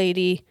neck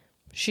lady.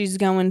 She's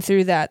going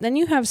through that. Then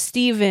you have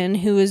Steven,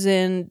 who is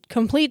in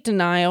complete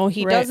denial.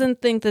 He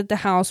doesn't think that the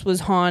house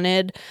was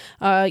haunted.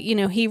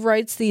 He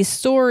writes these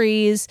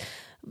stories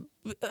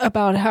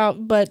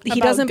but he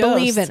doesn't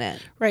believe in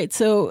it. Right.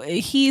 So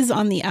he's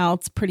on the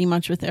outs pretty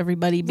much with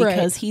everybody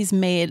because he's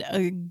made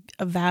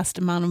a vast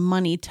amount of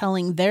money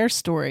telling their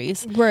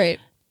stories. Right.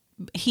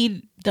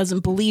 He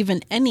doesn't believe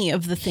in any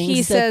of the things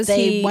He that says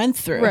they went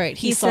through. Right.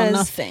 He saw says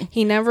nothing.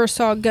 He never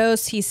saw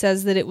ghosts. He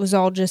says that it was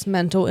all just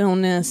mental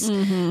illness.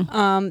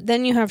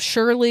 Then you have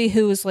Shirley,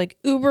 who is like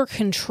uber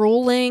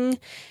controlling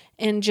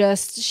and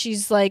just,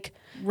 she's like,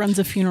 Runs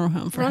a funeral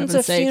home, for runs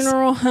heaven's a sakes.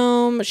 funeral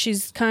home.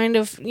 She's kind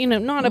of,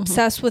 not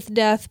obsessed with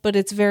death, but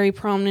it's very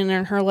prominent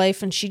in her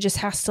life, and she just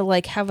has to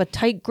like have a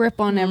tight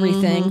grip on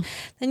everything.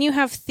 Then you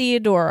have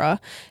Theodora,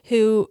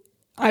 who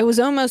I was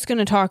almost going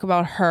to talk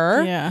about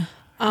her. Yeah.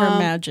 Her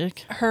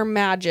magic. Her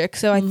magic.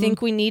 So I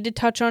think we need to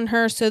touch on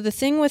her. So the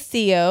thing with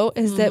Theo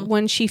is that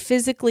when she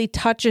physically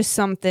touches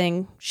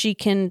something, she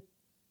can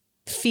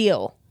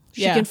feel.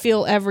 She can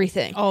feel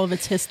everything. All of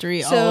its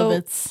history, So all of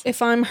its...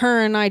 if I'm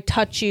her and I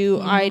touch you,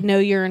 I know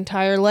your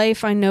entire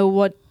life. I know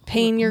what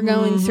pain you're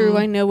going through.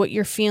 I know what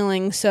you're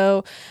feeling.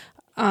 So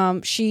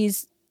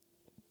she's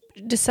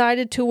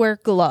decided to wear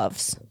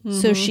gloves.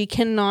 So she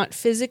cannot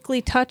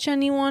physically touch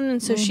anyone.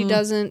 And so she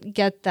doesn't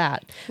get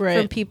that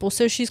from people.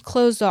 So she's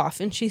closed off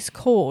and she's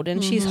cold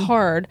and she's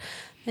hard.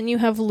 And you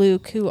have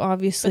Luke, who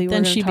obviously But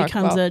then we're she talk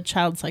becomes about, a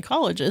child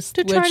psychologist.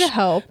 to try to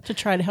help. To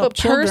try to help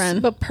children.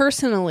 But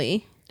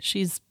personally,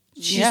 she's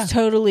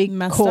totally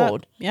messed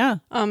cold. up. Yeah.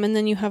 And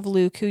then you have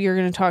Luke, who you're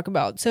going to talk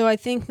about. So I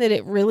think that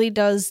it really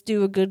does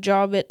do a good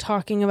job at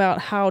talking about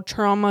how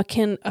trauma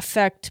can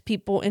affect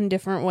people in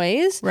different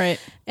ways. Right.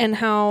 And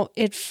how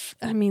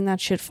that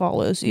shit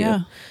follows you.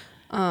 Yeah.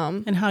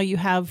 And how you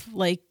have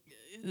like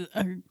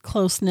a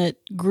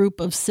close-knit group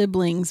of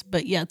siblings,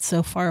 but yet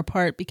so far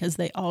apart because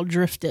they all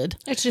drifted.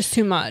 It's just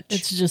too much.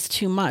 It's just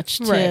too much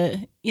to,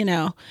 Right.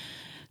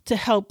 To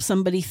help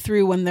somebody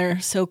through when they're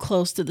so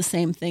close to the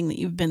same thing that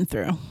you've been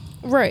through.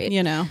 Right.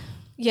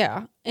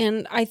 Yeah.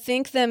 And I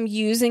think them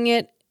using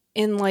it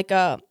in like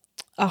a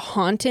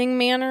haunting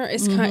manner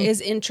is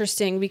is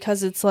interesting,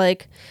 because it's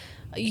like,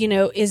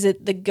 is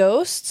it the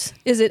ghosts?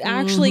 Is it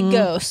actually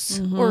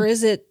ghosts? Or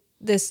is it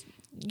this,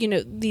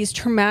 these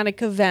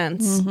traumatic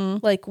events?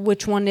 Like,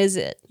 which one is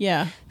it?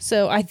 Yeah.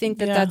 So I think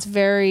that that's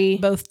very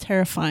both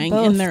terrifying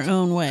in their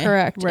own way.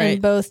 correct. Right.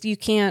 And both you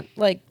can't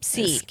like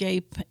see.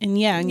 Escape. And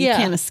you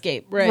can't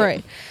escape. Right.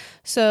 Right.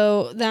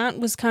 So that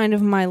was kind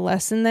of my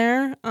lesson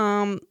there.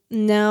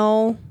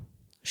 Nell,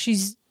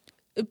 she's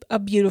a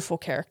beautiful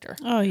character.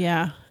 Oh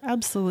yeah,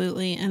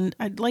 absolutely. And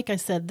like I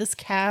said, this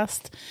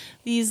cast,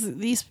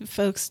 these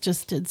folks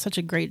just did such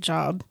a great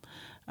job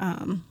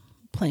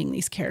playing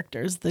these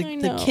characters.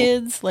 The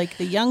kids, like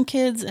the young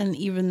kids, and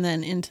even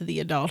then into the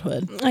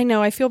adulthood. I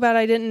know. I feel bad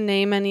I didn't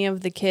name any of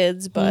the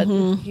kids, but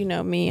you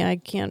know me, I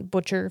can't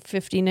butcher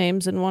 50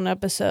 names in one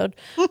episode.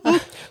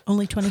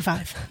 Only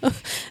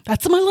 25.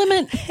 That's my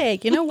limit. Hey,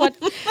 you know what?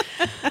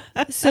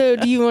 So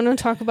do you want to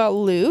talk about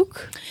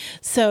Luke?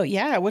 So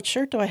yeah, what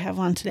shirt do I have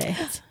on today?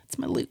 It's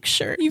my Luke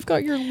shirt. You've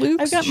got your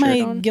Luke I've got shirt my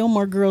on.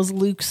 Gilmore Girls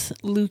Luke's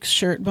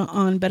shirt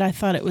on, but I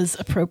thought it was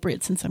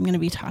appropriate since I'm going to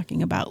be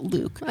talking about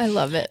Luke. I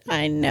love it.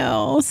 I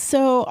know.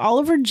 So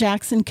Oliver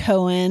Jackson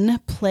Cohen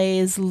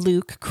plays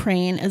Luke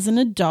Crane as an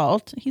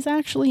adult. He's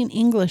actually an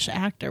English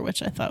actor,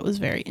 which I thought was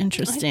very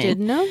interesting. I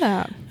didn't know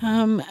that.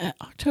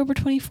 October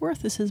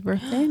 24th is his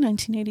birthday,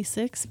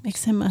 1986.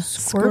 Makes him a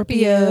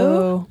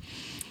Scorpio.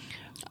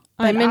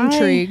 I'm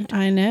intrigued.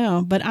 I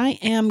know, but I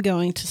am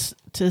going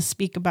to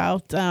speak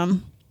about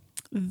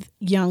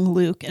young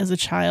Luke as a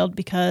child,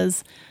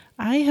 because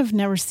I have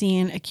never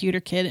seen a cuter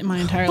kid in my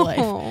entire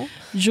life.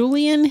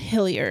 Julian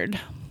Hilliard.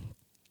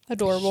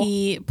 Adorable.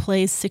 He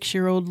plays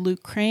 6-year-old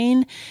Luke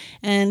Crane,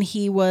 and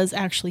he was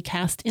actually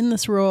cast in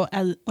this role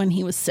when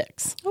he was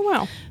 6. Oh,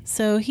 wow.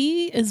 So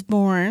he is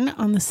born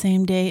on the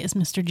same day as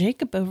Mr.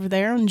 Jacob over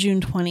there on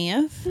June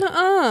 20th.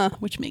 Nuh-uh.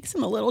 Which makes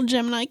him a little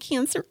Gemini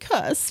Cancer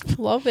cusp.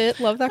 Love it.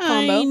 Love that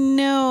combo. I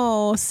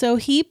know. So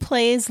he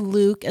plays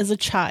Luke as a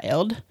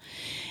child.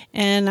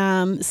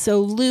 And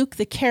so Luke,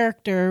 the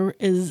character,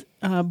 is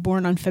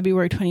born on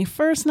February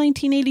 21st,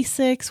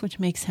 1986, which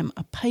makes him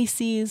a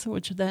Pisces,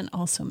 which then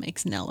also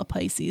makes Nell a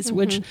Pisces,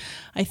 which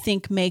I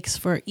think makes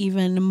for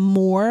even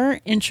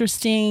more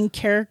interesting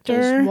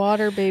character Those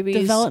water babies.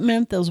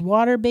 development. Those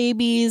water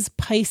babies.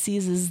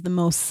 Pisces is the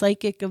most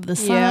psychic of the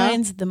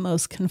signs, the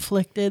most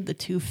conflicted, the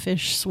two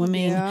fish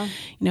swimming,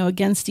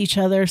 against each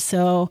other.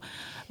 So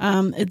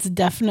it's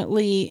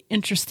definitely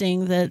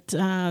interesting that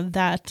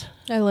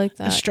I like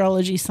that.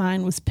 astrology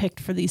sign was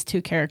picked for these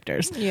two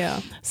characters. Yeah.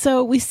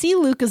 So we see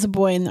Luke as a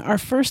boy, and our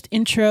first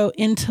intro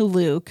into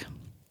Luke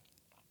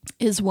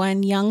is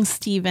when young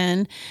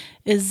Stephen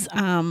is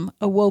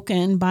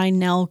awoken by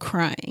Nell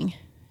crying.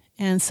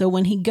 And so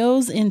when he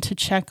goes in to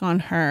check on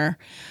her,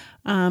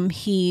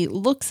 he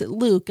looks at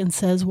Luke and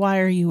says, "Why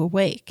are you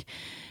awake?"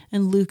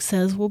 And Luke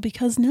says, "Well,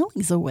 because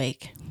Nellie's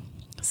awake."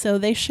 So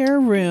they share a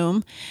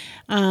room,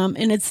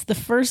 and it's the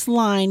first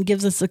line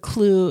gives us a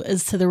clue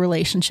as to the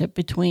relationship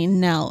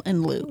between Nell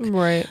and Luke.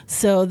 Right.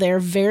 So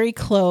they're very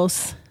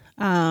close,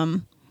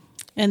 and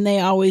they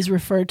always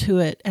refer to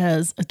it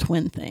as a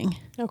twin thing.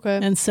 Okay.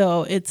 And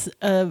so it's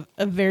a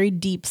very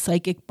deep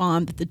psychic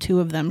bond that the two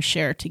of them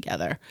share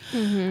together.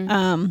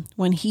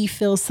 When he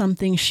feels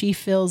something, she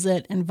feels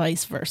it, and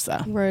vice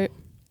versa. Right.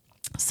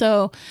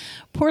 So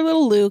poor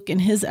little Luke in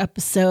his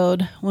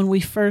episode, when we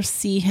first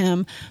see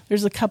him,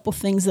 there's a couple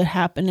things that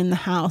happen in the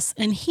house,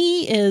 and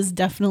he is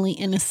definitely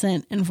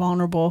innocent and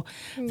vulnerable.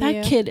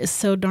 That kid is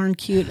so darn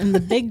cute, and the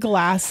big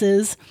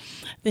glasses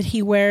that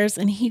he wears,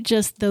 and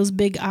those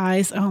big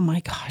eyes. Oh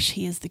my gosh,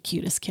 he is the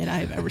cutest kid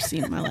I've ever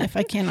seen in my life.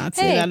 I cannot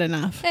say that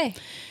enough. Hey,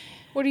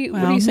 what are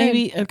you saying?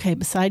 Maybe, okay,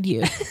 beside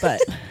you, but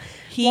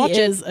he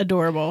is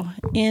adorable.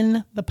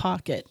 In the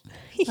pocket.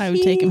 I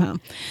would take him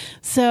home.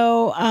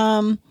 So,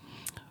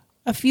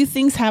 a few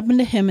things happen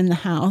to him in the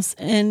house,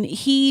 and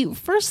he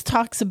first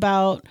talks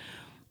about,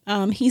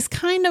 he's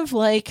kind of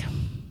like,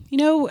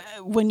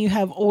 when you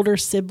have older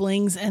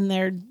siblings and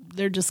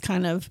they're just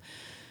kind of,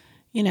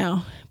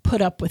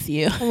 put up with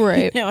you.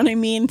 Right. You know what I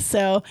mean?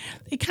 So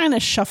they kind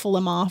of shuffle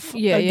him off a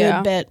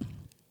good bit.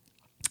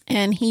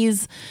 And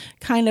he's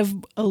kind of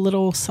a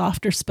little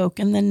softer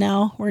spoken than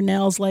Nell, where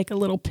Nell's like a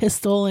little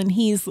pistol and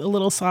he's a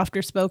little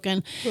softer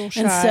spoken. And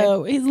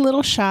so he's a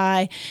little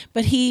shy,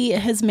 but he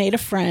has made a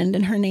friend,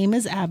 and her name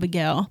is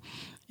Abigail.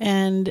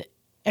 And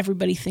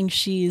everybody thinks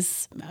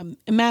she's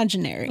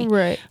imaginary.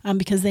 Right.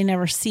 Because they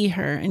never see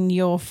her. And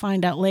you'll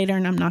find out later,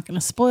 and I'm not going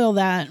to spoil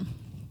that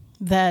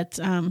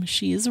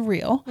she is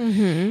real.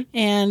 Mm-hmm.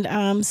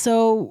 And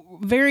so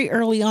very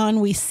early on,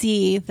 we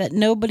see that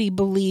nobody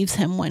believes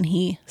him when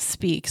he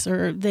speaks,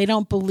 or they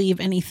don't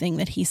believe anything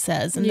that he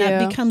says. And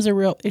that becomes a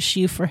real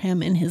issue for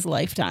him in his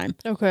lifetime.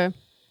 Okay.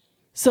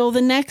 So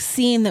the next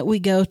scene that we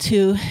go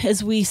to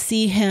is we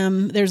see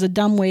him, there's a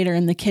dumbwaiter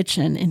in the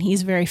kitchen, and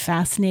he's very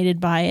fascinated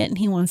by it, and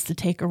he wants to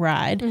take a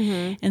ride.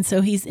 Mm-hmm. And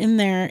so he's in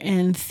there,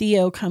 and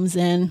Theo comes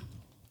in.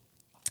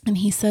 And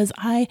he says,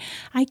 I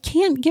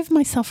can't give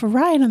myself a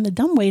ride on the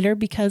dumbwaiter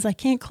because I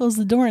can't close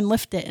the door and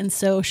lift it. And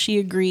so she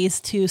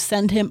agrees to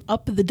send him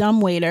up the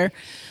dumbwaiter.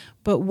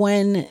 But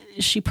when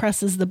she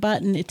presses the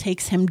button, it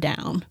takes him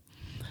down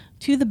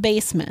to the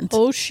basement.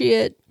 Oh,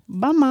 shit.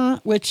 Bama,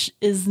 which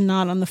is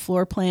not on the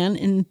floor plan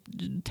and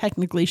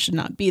technically should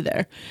not be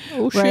there.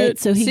 Oh, shit. Right?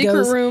 So he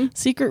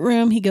secret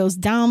room. He goes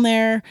down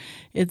there.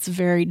 It's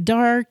very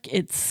dark.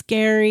 It's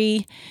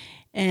scary.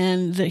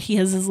 And he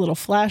has his little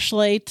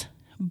flashlight.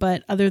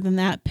 But other than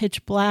that,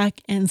 pitch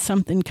black, and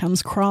something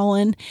comes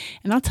crawling.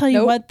 And I'll tell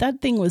you what,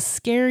 that thing was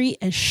scary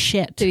as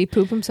shit. Did he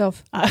poop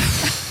himself?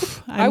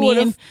 I would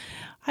have.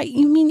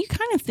 You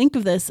kind of think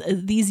of this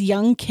as these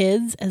young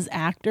kids as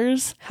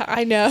actors.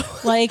 I know.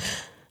 Like,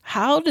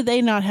 how do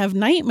they not have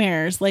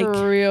nightmares? Like,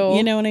 for real.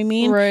 You know what I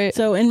mean? Right.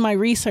 So in my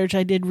research,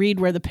 I did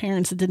read where the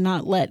parents did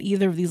not let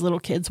either of these little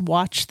kids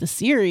watch the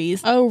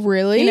series. Oh,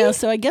 really?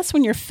 So I guess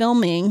when you're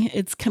filming,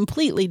 it's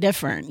completely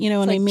different. You know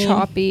what I mean?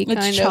 Choppy,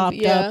 it's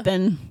chopped up,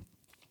 and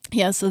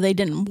so they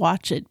didn't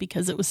watch it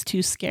because it was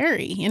too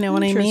scary. You know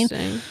what I mean?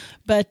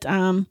 But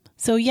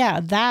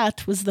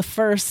that was the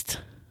first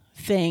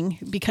thing,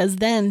 because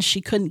then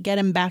she couldn't get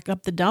him back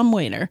up the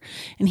dumbwaiter,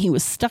 and he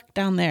was stuck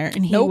down there,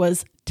 and he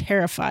was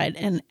terrified,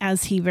 and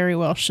as he very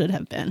well should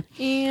have been.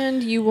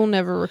 And you will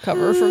never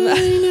recover from that.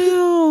 I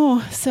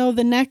know. So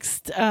the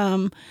next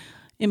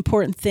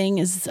important thing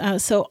is,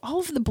 so all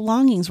of the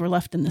belongings were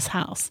left in this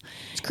house.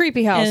 It's a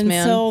creepy house, and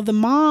man. So the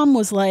mom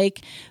was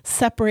like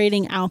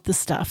separating out the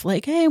stuff,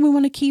 like, hey, we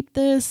want to keep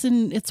this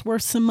and it's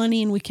worth some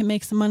money and we can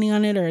make some money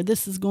on it, or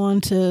this is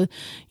going to,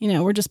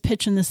 we're just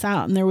pitching this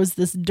out. And there was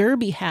this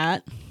derby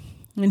hat,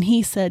 and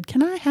he said,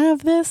 can I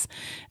have this?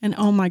 And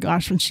oh my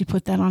gosh, when she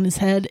put that on his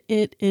head,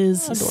 it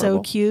is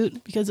so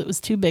cute because it was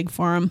too big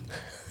for him.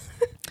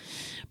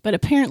 But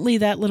apparently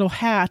that little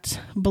hat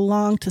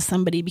belonged to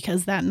somebody,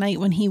 because that night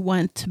when he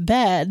went to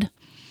bed,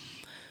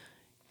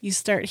 you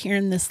start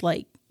hearing this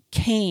like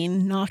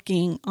cane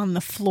knocking on the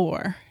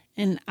floor,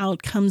 and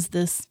out comes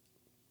this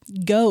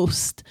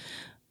ghost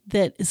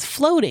that is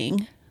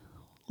floating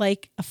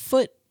like a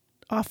foot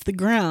off the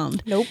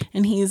ground. Nope.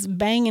 And he's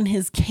banging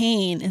his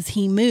cane as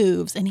he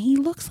moves, and he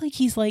looks like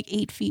he's like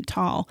 8 feet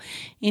tall,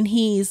 and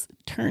he's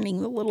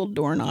turning the little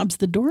doorknobs.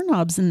 The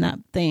doorknobs in that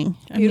thing.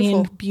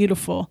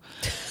 Beautiful.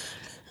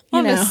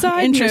 On a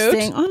side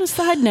note. On a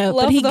side note.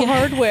 Love the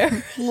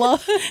hardware.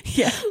 Love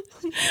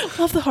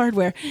the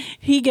hardware.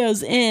 He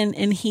goes in,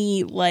 and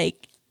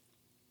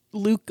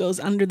Luke goes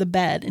under the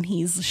bed, and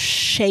he's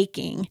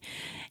shaking,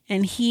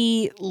 and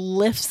he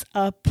lifts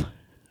up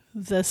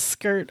the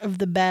skirt of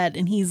the bed,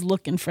 and he's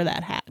looking for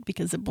that hat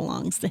because it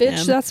belongs to him.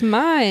 Bitch, that's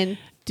mine.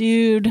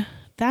 Dude,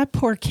 that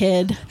poor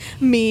kid.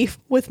 Me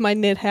with my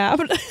knit hat.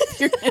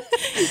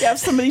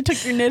 Somebody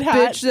took your knit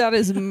hat. Bitch, that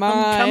is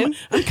mine.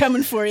 I'm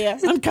coming for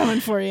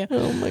you.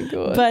 Oh my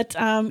God. But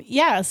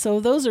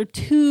so those are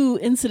two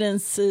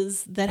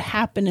incidences that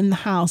happen in the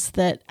house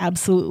that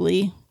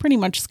absolutely pretty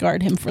much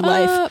scarred him for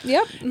life.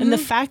 Yep. Mm-hmm. And the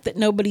fact that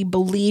nobody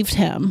believed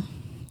him,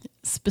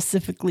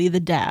 specifically the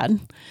dad,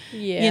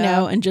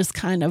 and just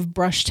kind of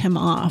brushed him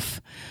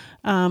off,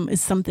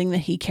 is something that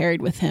he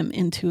carried with him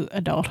into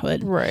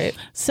adulthood. Right.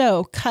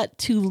 So cut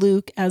to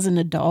Luke as an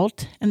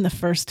adult, and the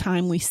first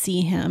time we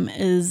see him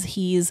is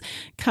he's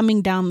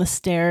coming down the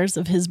stairs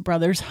of his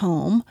brother's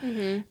home,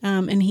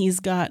 and he's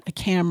got a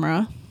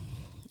camera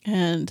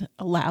and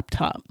a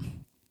laptop.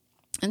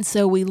 And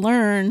so we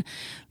learn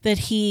that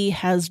he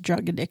has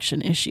drug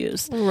addiction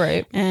issues.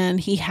 Right. And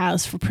he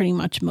has for pretty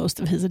much most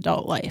of his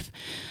adult life.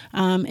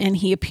 And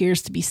he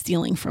appears to be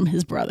stealing from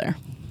his brother.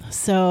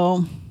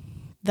 So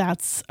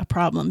that's a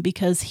problem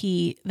because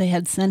they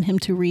had sent him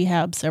to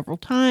rehab several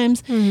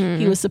times.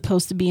 He was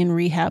supposed to be in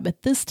rehab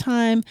at this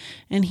time,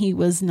 and he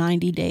was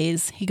 90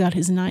 days. He got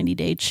his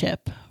 90-day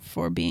chip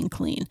for being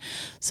clean.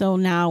 So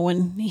now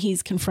when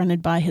he's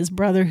confronted by his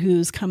brother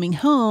who's coming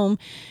home,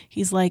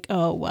 he's like,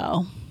 oh,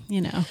 well,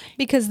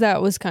 because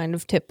that was kind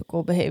of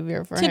typical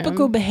behavior for him.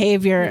 Typical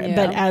behavior. Yeah.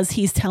 But as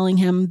he's telling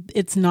him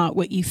it's not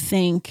what you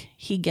think,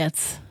 he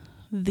gets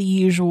the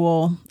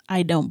usual,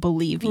 I don't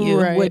believe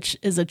you, Right. which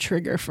is a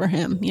trigger for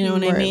him. You know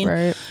what I mean?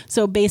 Right.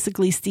 So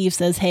basically Steve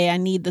says, hey, I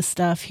need the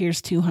stuff.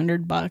 Here's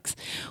 $200.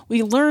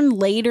 We learn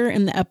later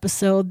in the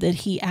episode that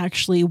he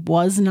actually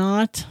was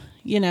not,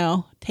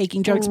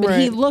 taking drugs, but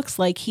he Right. looks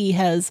like he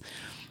has,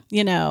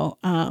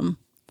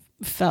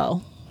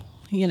 fell.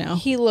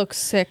 He looks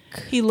sick.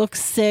 He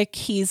looks sick.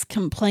 He's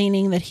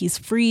complaining that he's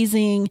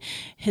freezing.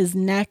 His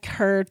neck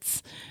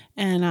hurts.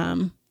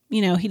 And,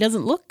 he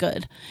doesn't look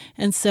good.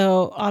 And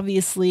so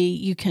obviously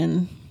you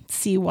can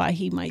see why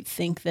he might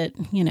think that,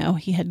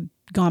 he had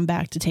gone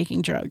back to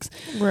taking drugs.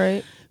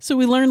 Right. So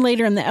we learn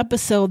later in the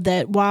episode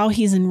that while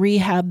he's in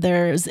rehab,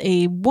 there's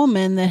a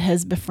woman that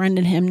has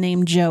befriended him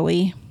named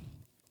Joey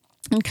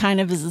and kind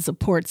of is a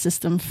support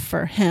system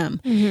for him.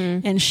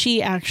 And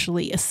she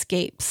actually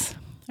escapes,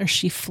 or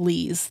she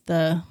flees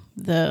the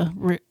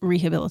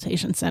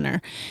rehabilitation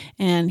center,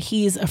 and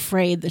he's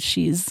afraid that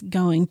she's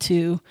going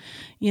to,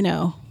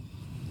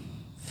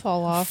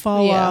 Fall off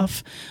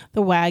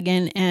the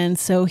wagon, and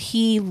so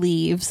he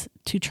leaves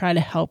to try to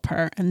help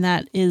her, and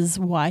that is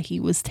why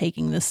he was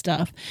taking this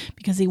stuff,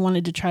 because he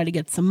wanted to try to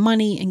get some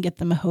money and get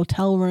them a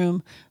hotel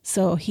room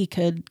so he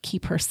could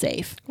keep her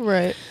safe.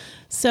 Right.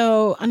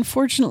 So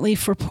unfortunately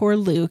for poor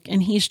Luke,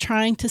 and he's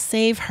trying to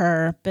save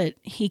her, but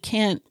he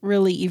can't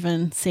really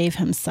even save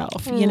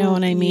himself. You know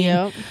what I mean?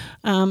 Yep.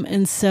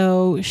 And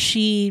so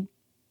she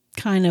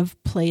kind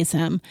of plays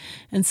him.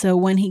 And so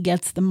when he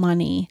gets the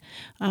money,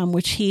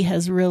 which he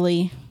has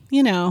really,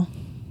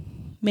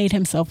 made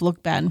himself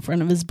look bad in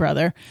front of his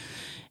brother,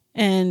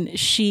 and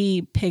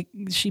she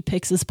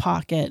picks his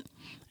pocket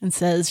and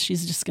says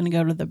she's just going to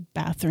go to the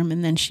bathroom,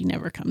 and then she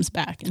never comes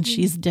back, and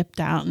she's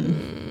dipped out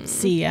and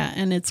see ya,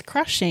 and it's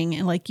crushing,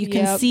 and like you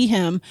can see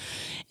him,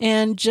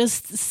 and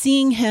just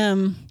seeing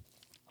him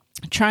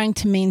trying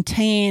to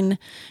maintain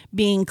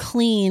being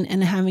clean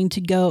and having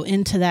to go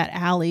into that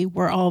alley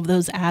where all of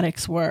those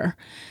addicts were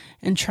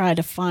and try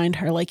to find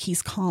her, like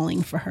he's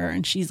calling for her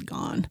and she's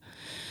gone.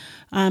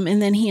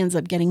 And then he ends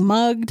up getting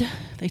mugged.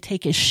 They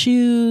take his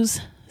shoes.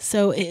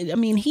 So,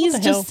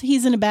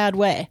 he's in a bad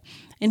way.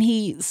 And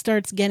he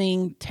starts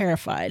getting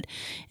terrified,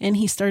 and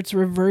he starts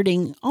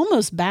reverting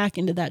almost back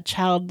into that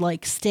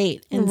childlike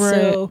state. And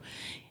so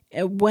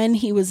when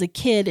he was a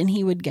kid and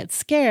he would get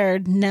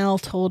scared, Nell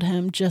told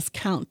him just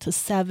count to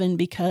 7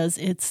 because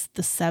it's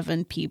the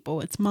 7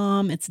 people. It's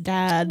mom, it's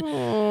dad,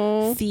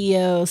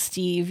 Theo,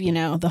 Steve,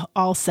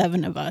 all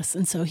 7 of us.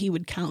 And so he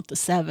would count to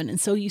 7. And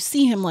so you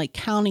see him like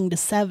counting to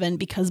 7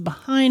 because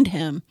behind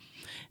him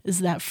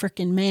is that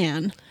frickin'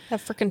 man. That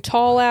frickin'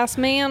 tall ass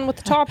man with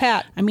the top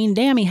hat. I mean,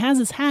 damn, he has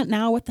his hat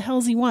now. What the hell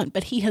does he want?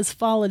 But he has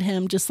followed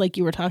him, just like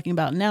you were talking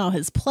about now,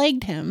 has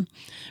plagued him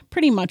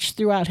pretty much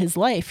throughout his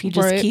life. He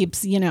just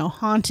keeps,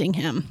 haunting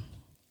him.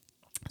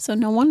 So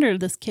no wonder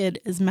this kid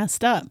is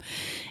messed up.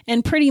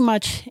 And pretty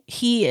much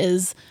he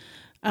is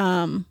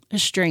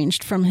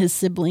estranged from his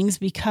siblings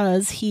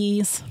because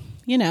he's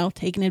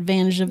taken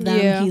advantage of them.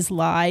 Yeah. He's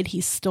lied,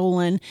 he's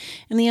stolen.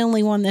 And the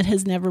only one that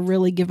has never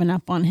really given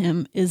up on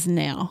him is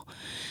Nell.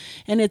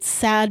 And it's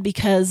sad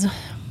because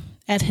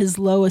at his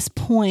lowest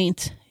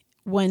point,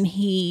 when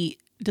he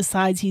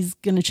decides he's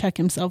going to check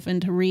himself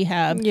into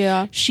rehab,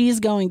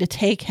 she's going to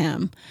take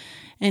him.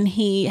 And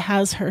he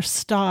has her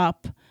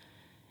stop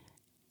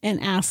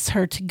and asks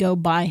her to go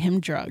buy him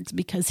drugs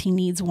because he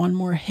needs one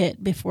more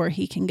hit before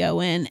he can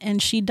go in.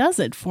 And she does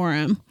it for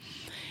him.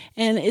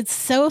 And it's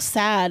so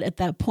sad at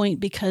that point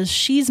because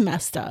she's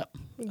messed up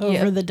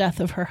over the death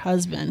of her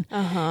husband.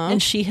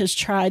 And she has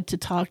tried to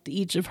talk to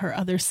each of her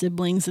other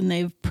siblings, and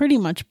they've pretty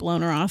much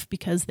blown her off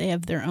because they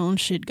have their own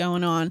shit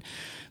going on.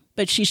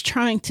 But she's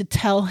trying to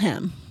tell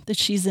him that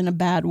she's in a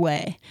bad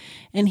way.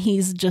 And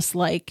he's just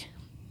like,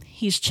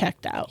 he's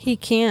checked out. He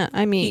can't.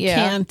 I mean, he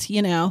can't,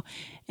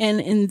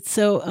 And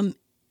so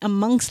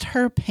amongst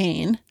her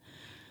pain,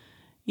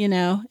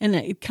 and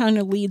it kind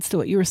of leads to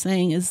what you were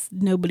saying is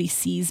nobody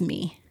sees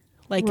me.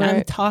 Like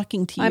I'm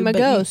talking to you. I'm a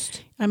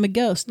ghost. I'm a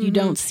ghost. You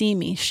don't see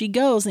me. She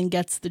goes and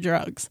gets the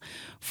drugs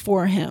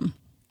for him.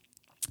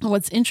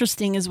 What's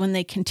interesting is when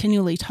they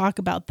continually talk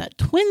about that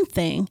twin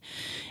thing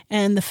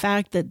and the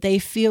fact that they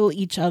feel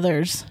each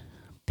other's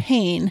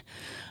pain,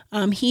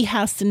 he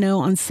has to know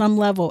on some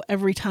level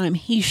every time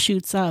he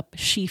shoots up,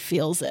 she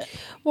feels it.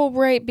 Well,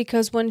 right,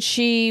 because when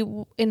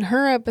in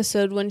her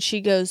episode, when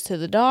she goes to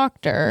the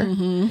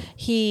doctor,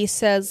 he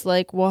says,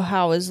 like, well,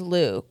 how is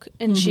Luke?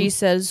 And she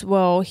says,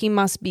 well, he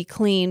must be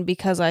clean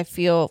because I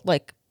feel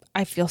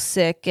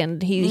sick,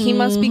 and he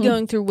must be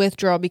going through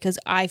withdrawal because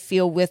I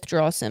feel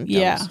withdrawal symptoms.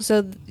 Yeah.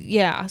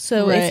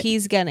 So Right. if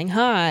he's getting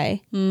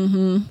high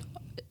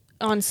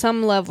on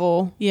some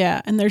level.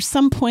 Yeah. And there's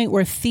some point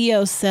where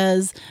Theo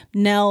says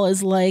Nell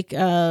is like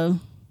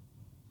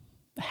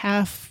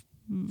half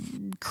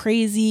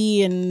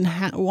crazy and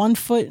 1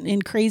 foot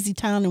in Crazy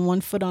Town and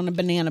 1 foot on a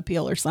banana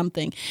peel or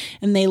something.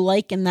 And they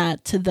liken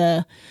that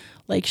to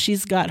like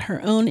she's got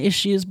her own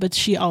issues, but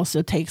she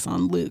also takes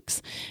on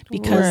Luke's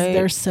because Right.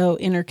 they're so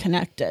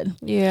interconnected.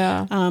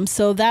 Yeah.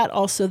 So that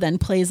also then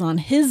plays on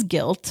his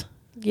guilt.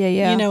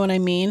 Yeah. You know what I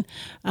mean?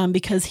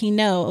 Because he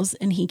knows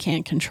and he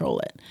can't control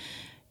it.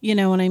 You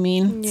know what I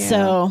mean? Yeah.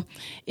 So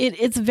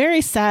it's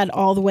very sad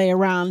all the way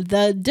around.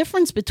 The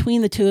difference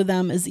between the two of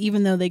them is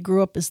even though they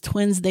grew up as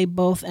twins, they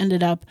both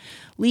ended up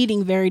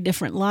leading very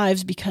different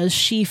lives because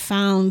she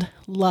found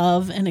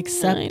love and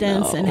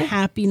acceptance and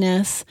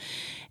happiness.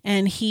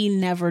 And he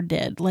never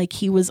did. Like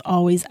he was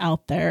always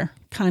out there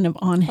kind of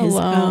on his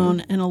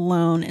own and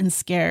alone and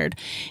scared.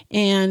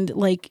 And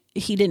like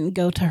he didn't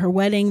go to her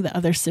wedding. The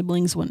other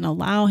siblings wouldn't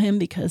allow him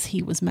because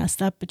he was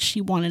messed up, but she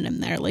wanted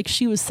him there. Like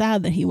she was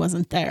sad that he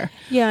wasn't there.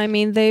 Yeah, I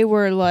mean, they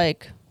were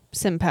like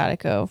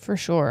simpatico for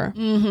sure.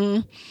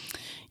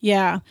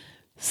 Yeah.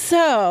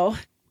 So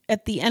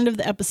at the end of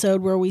the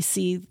episode where we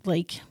see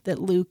like that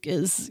Luke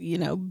is,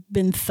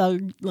 been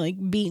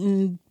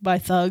beaten by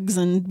thugs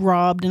and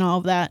robbed and all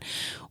of that,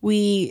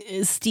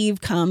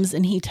 Steve comes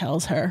and he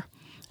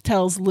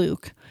tells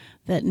Luke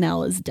that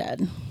Nell is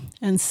dead.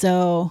 And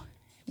so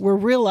we're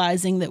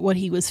realizing that what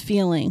he was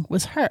feeling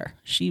was her.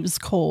 She was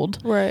cold.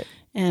 Right.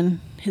 And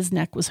his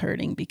neck was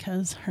hurting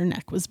because her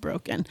neck was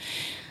broken.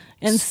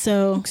 And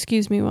so,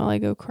 excuse me while I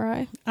go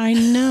cry. I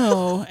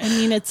know. I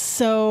mean, it's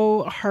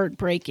so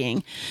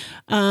heartbreaking.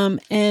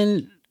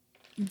 And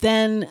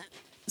then,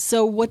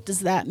 so what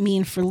does that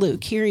mean for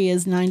Luke? Here he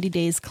is 90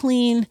 days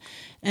clean.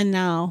 And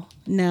now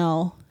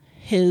Nell,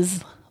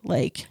 his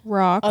like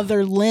rock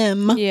other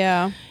limb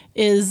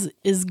is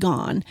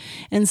gone.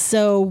 And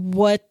so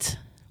what,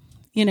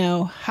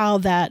 how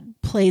that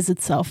plays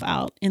itself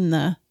out in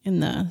the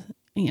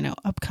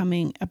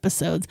upcoming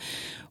episodes.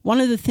 One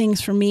of the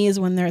things for me is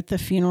when they're at the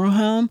funeral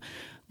home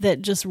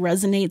that just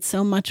resonates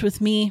so much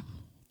with me.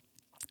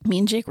 Me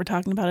and Jake were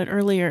talking about it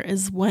earlier,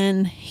 is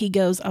when he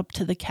goes up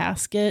to the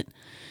casket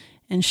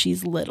and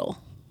she's little.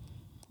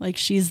 Like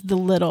she's the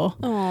little.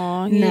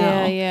 Oh,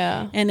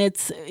 yeah. And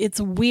it's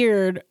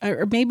weird,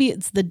 or maybe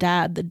it's the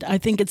dad. I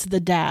think it's the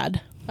dad.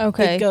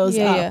 Okay. That goes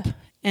up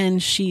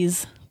and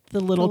she's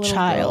the little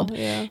child. Girl,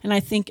 yeah. And I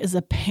think as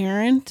a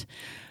parent,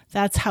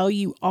 that's how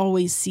you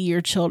always see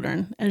your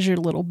children, as your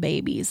little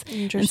babies.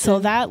 And so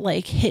that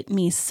like hit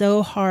me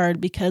so hard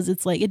because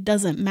it's like, it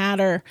doesn't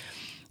matter,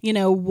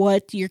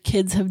 what your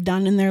kids have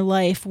done in their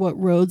life, what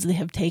roads they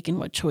have taken,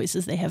 what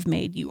choices they have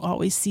made. You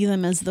always see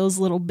them as those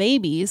little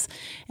babies.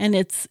 And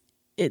it's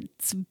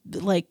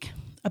like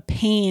a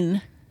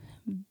pain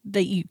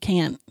that you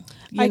can't,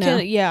 I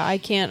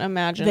can't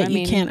imagine.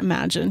 You can't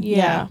imagine.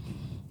 Yeah.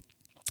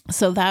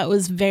 So that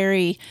was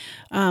very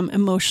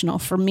emotional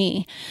for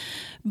me.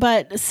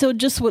 But so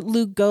just what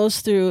Luke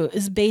goes through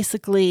is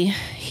basically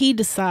he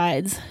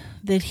decides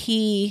that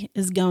he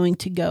is going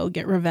to go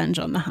get revenge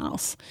on the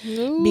house.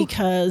 Ooh.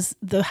 Because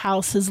the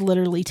house has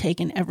literally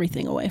taken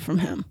everything away from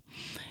him.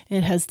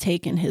 It has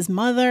taken his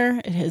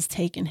mother. It has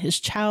taken his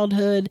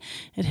childhood.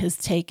 It has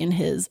taken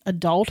his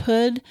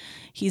adulthood.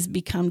 He's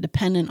become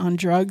dependent on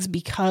drugs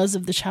because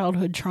of the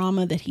childhood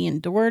trauma that he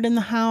endured in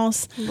the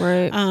house.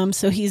 Right.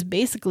 So he's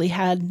basically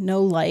had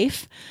no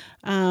life.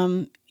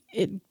 All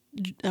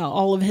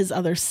of his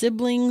other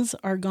siblings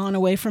are gone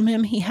away from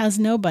him. He has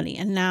nobody.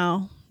 And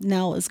now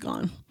Nell is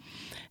gone.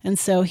 And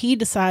so he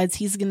decides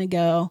he's going to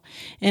go.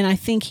 And I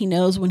think he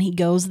knows when he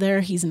goes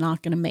there, he's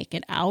not going to make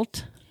it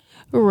out.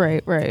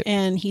 Right.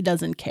 And he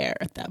doesn't care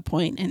at that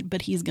point,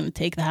 but he's going to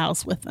take the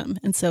house with him.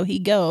 And so he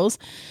goes,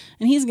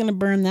 and he's going to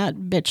burn that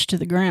bitch to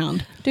the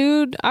ground.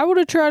 Dude, I would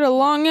have tried a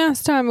long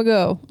ass time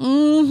ago.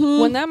 Mm-hmm.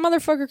 When that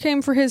motherfucker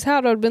came for his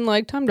hat, I'd been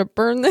like, time to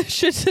burn this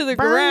shit to the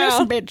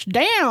ground. Burn this bitch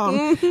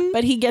down. Mm-hmm.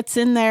 But he gets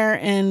in there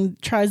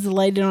and tries to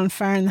light it on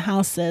fire, and the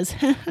house says,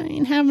 I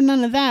ain't having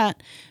none of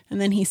that.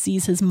 And then he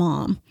sees his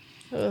mom.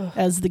 Ugh.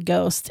 As the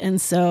ghost. And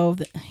so,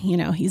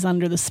 he's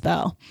under the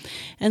spell.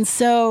 And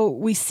so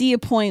we see a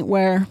point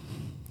where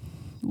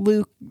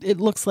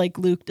it looks like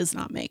Luke does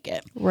not make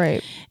it.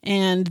 Right.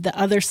 And the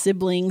other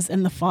siblings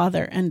and the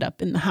father end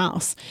up in the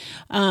house.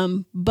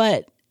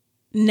 But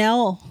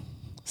Nell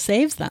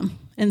saves them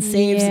and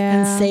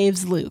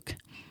saves Luke.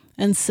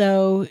 And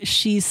so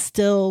she's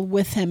still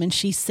with him and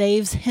she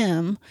saves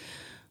him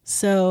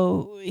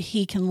so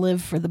he can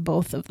live for the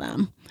both of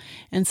them.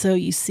 And so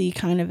you see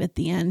kind of at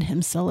the end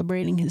him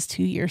celebrating his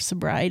 2-year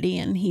sobriety,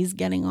 and he's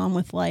getting on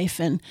with life.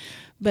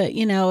 But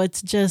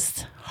it's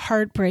just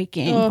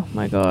heartbreaking. Oh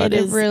my God.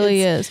 It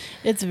really is.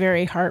 It's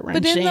very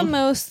heart-wrenching. But in the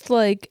most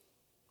like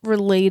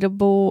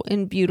relatable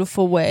and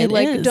beautiful way. It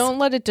is. Don't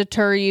let it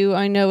deter you.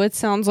 I know it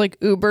sounds like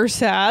uber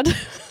sad.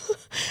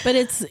 But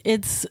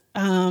it's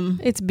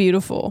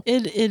beautiful.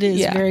 It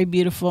is very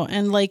beautiful,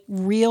 and like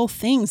real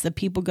things that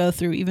people go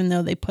through, even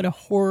though they put a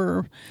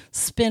horror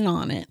spin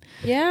on it.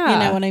 Yeah. You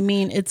know what I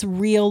mean? It's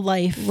real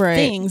life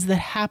things that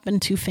happen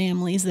to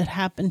families, that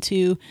happen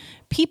to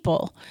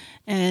people.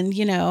 And,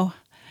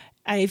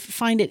 I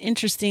find it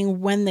interesting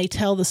when they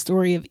tell the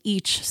story of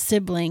each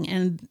sibling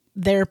and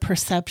their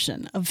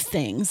perception of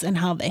things and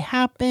how they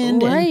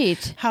happened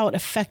and how it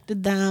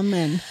affected them.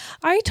 And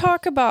I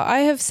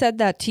have said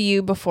that to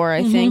you before,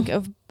 I think,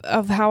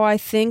 of how I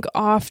think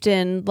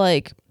often,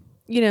 like,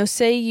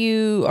 say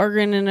you are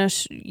in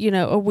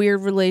a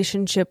weird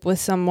relationship with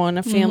someone,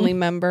 a family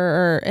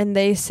member, and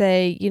they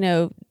say,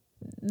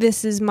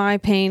 this is my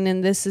pain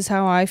and this is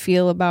how I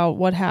feel about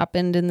what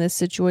happened in this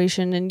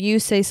situation. And you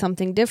say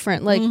something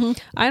different. Like,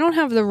 I don't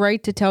have the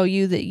right to tell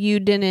you that you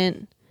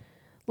didn't.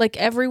 Like,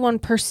 everyone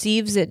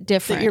perceives it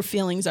different. That your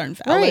feelings aren't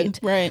valid.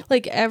 Right.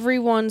 Like,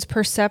 everyone's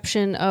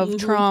perception of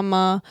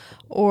trauma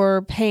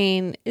or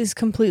pain is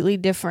completely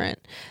different.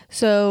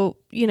 So,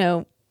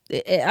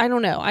 I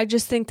don't know. I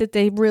just think that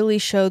they really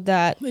showed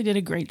that. They did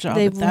a great job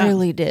They at that.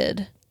 really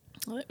did.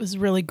 It was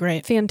really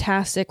great.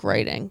 Fantastic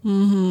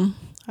writing.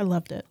 I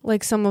loved it.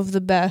 Like, some of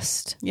the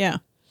best. Yeah.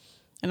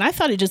 And I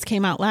thought it just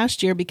came out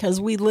last year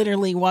because we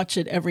literally watch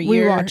it every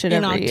year. We watch it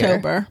in every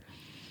October.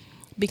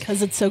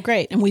 Because it's so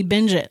great, and we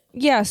binge it.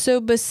 Yeah,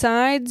 so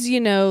besides,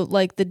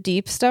 like the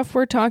deep stuff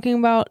we're talking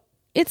about,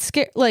 it's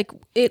scary. Like,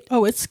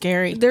 it's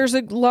scary. There's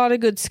a lot of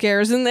good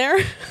scares in there.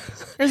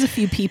 There's a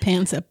few pee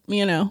pants up,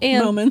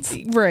 moments.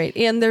 Right.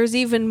 And there's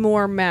even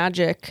more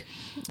magic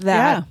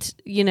that,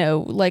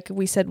 like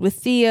we said with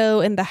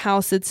Theo and the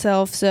house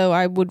itself. So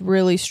I would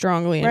really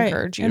strongly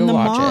encourage you to watch it. And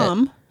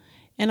the mom,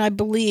 and I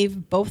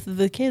believe both of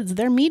the kids,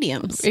 they're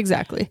mediums.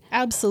 Exactly.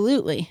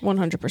 Absolutely.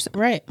 100%.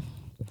 Right.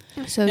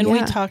 So, and we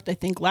talked, I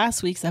think,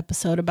 last week's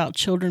episode about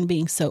children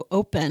being so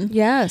open.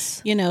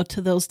 Yes.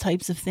 To those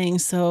types of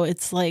things. So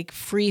it's like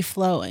free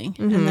flowing.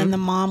 And then the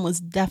mom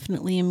was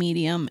definitely a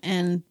medium.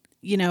 And,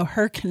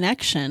 her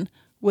connection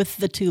with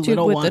the two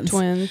little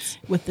ones.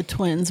 With the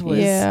twins was,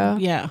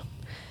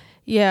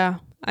 Yeah.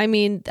 I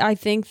mean, I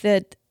think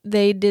that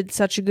they did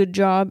such a good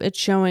job at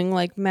showing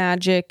like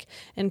magic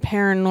and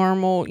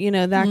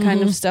paranormal, that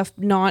kind of stuff,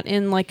 not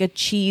in like a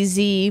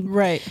cheesy,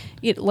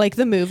 like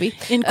the movie.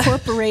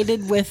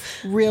 Incorporated with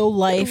real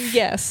life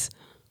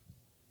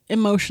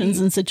emotions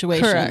and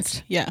situations.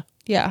 Correct. Yeah.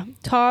 Yeah.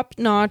 Top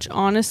notch,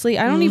 honestly.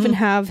 I don't even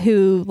have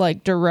who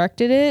like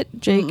directed it.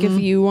 Jake, if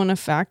you want to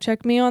fact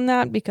check me on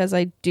that, because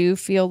I do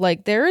feel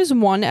like there is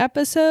one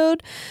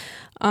episode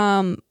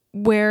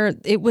where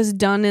it was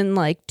done in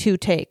like 2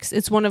 takes.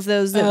 It's one of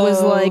those that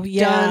was like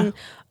done.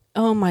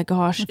 Oh my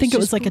gosh. I think it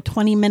was like a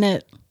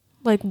 20-minute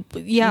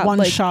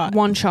one shot.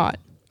 One shot.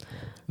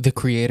 The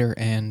creator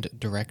and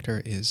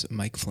director is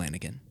Mike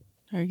Flanagan.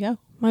 There you go.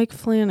 Mike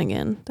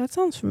Flanagan. That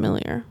sounds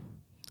familiar.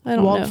 I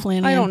don't Walt know.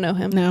 Flanagan. I don't know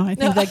him. No, I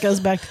think that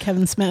goes back to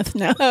Kevin Smith.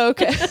 No. Oh,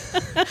 okay.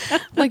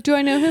 Like, do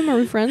I know him? Are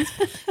we friends?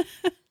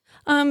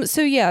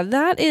 So yeah,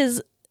 that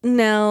is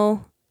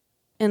Nell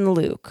and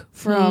Luke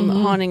from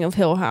Haunting of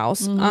Hill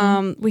House.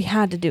 We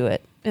had to do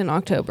it in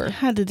October.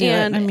 Had to do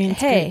it. I mean,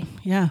 hey, great.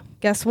 Yeah.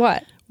 Guess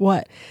what?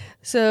 What?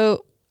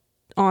 So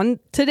on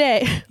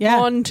today,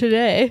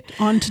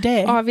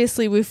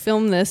 obviously we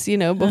filmed this,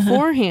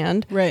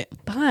 beforehand. Right.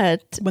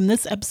 But when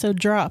this episode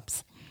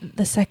drops,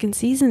 the second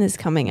season is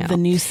coming out. The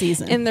new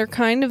season. And they're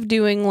kind of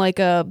doing like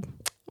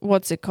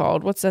what's it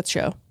called? What's that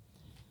show?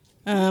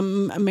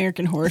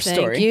 American Horror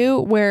Story. Thank you.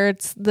 Where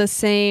it's the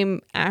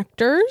same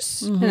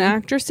actors and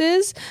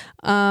actresses,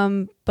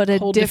 but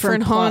a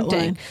different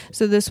haunting.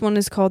 So this one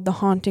is called The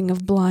Haunting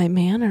of Bly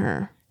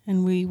Manor.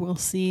 And we will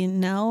see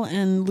Nell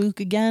and Luke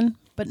again,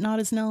 but not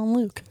as Nell and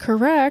Luke.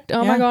 Correct.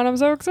 Oh my God, I'm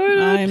so excited.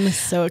 I'm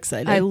so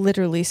excited. I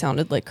literally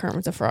sounded like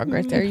Kermit the Frog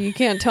right there. You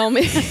can't tell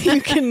me. You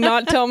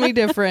cannot tell me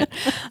different.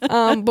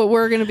 But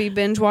we're going to be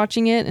binge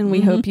watching it, and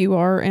we hope you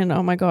are. And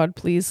oh my God,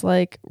 please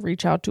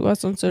reach out to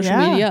us on social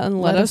media and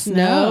let us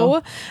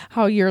know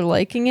how you're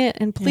liking it.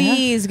 And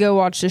please go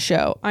watch the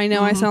show. I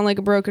know I sound like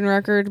a broken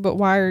record, but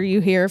why are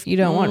you here if you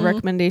don't want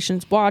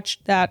recommendations?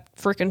 Watch that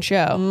freaking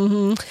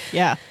show.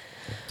 Yeah.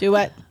 Do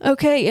it.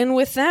 Okay, and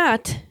with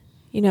that,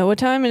 you know what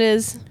time it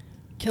is.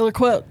 Killer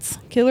quotes.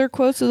 Killer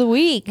quotes of the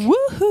week.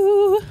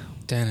 Woohoo!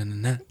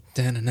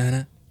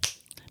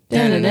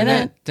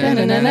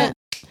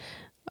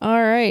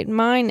 All right,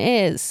 mine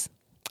is,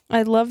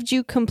 I loved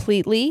you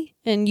completely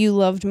and you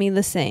loved me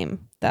the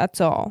same.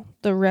 That's all.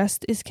 The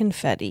rest is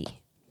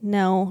confetti.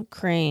 Nell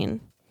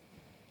Crane.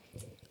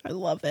 I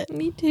love it.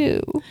 Me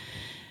too.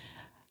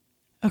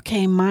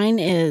 Okay, mine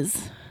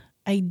is,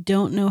 I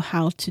don't know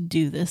how to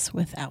do this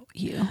without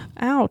you.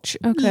 Ouch.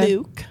 Okay.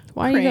 Luke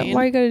Why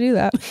you gotta do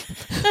that?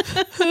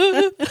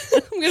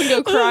 I'm gonna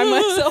go cry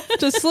myself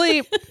to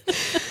sleep.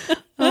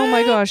 Oh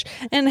my gosh.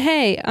 And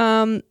hey,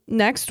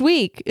 next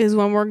week is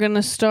when we're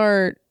gonna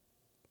start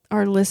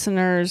our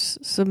listeners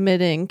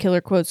submitting killer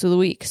quotes of the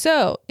week.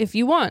 So if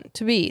you want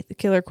to be the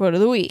killer quote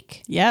of the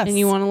week, Yes. and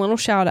you want a little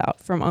shout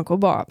out from Uncle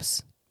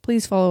Bob's,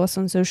 please follow us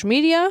on social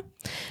media.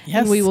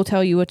 Yes. And we will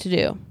tell you what to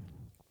do.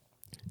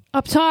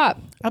 Up top.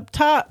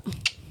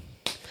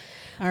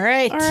 All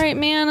right. All right,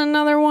 man.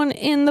 Another one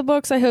in the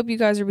books. I hope you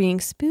guys are being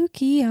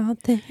spooky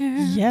out there.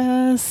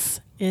 Yes.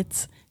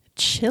 It's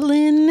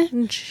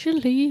chillin'.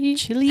 Chilly.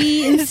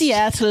 Chilly in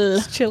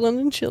Seattle. Chilling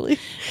and chilly.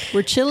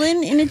 We're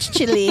chilling and it's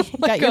chilly.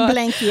 Got your God.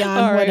 blankie on,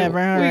 All right, whatever.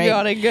 All we right.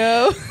 gotta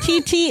go.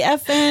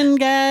 TTFN,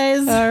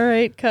 guys. All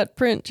right, cut,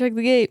 print, check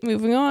the gate.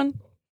 Moving on.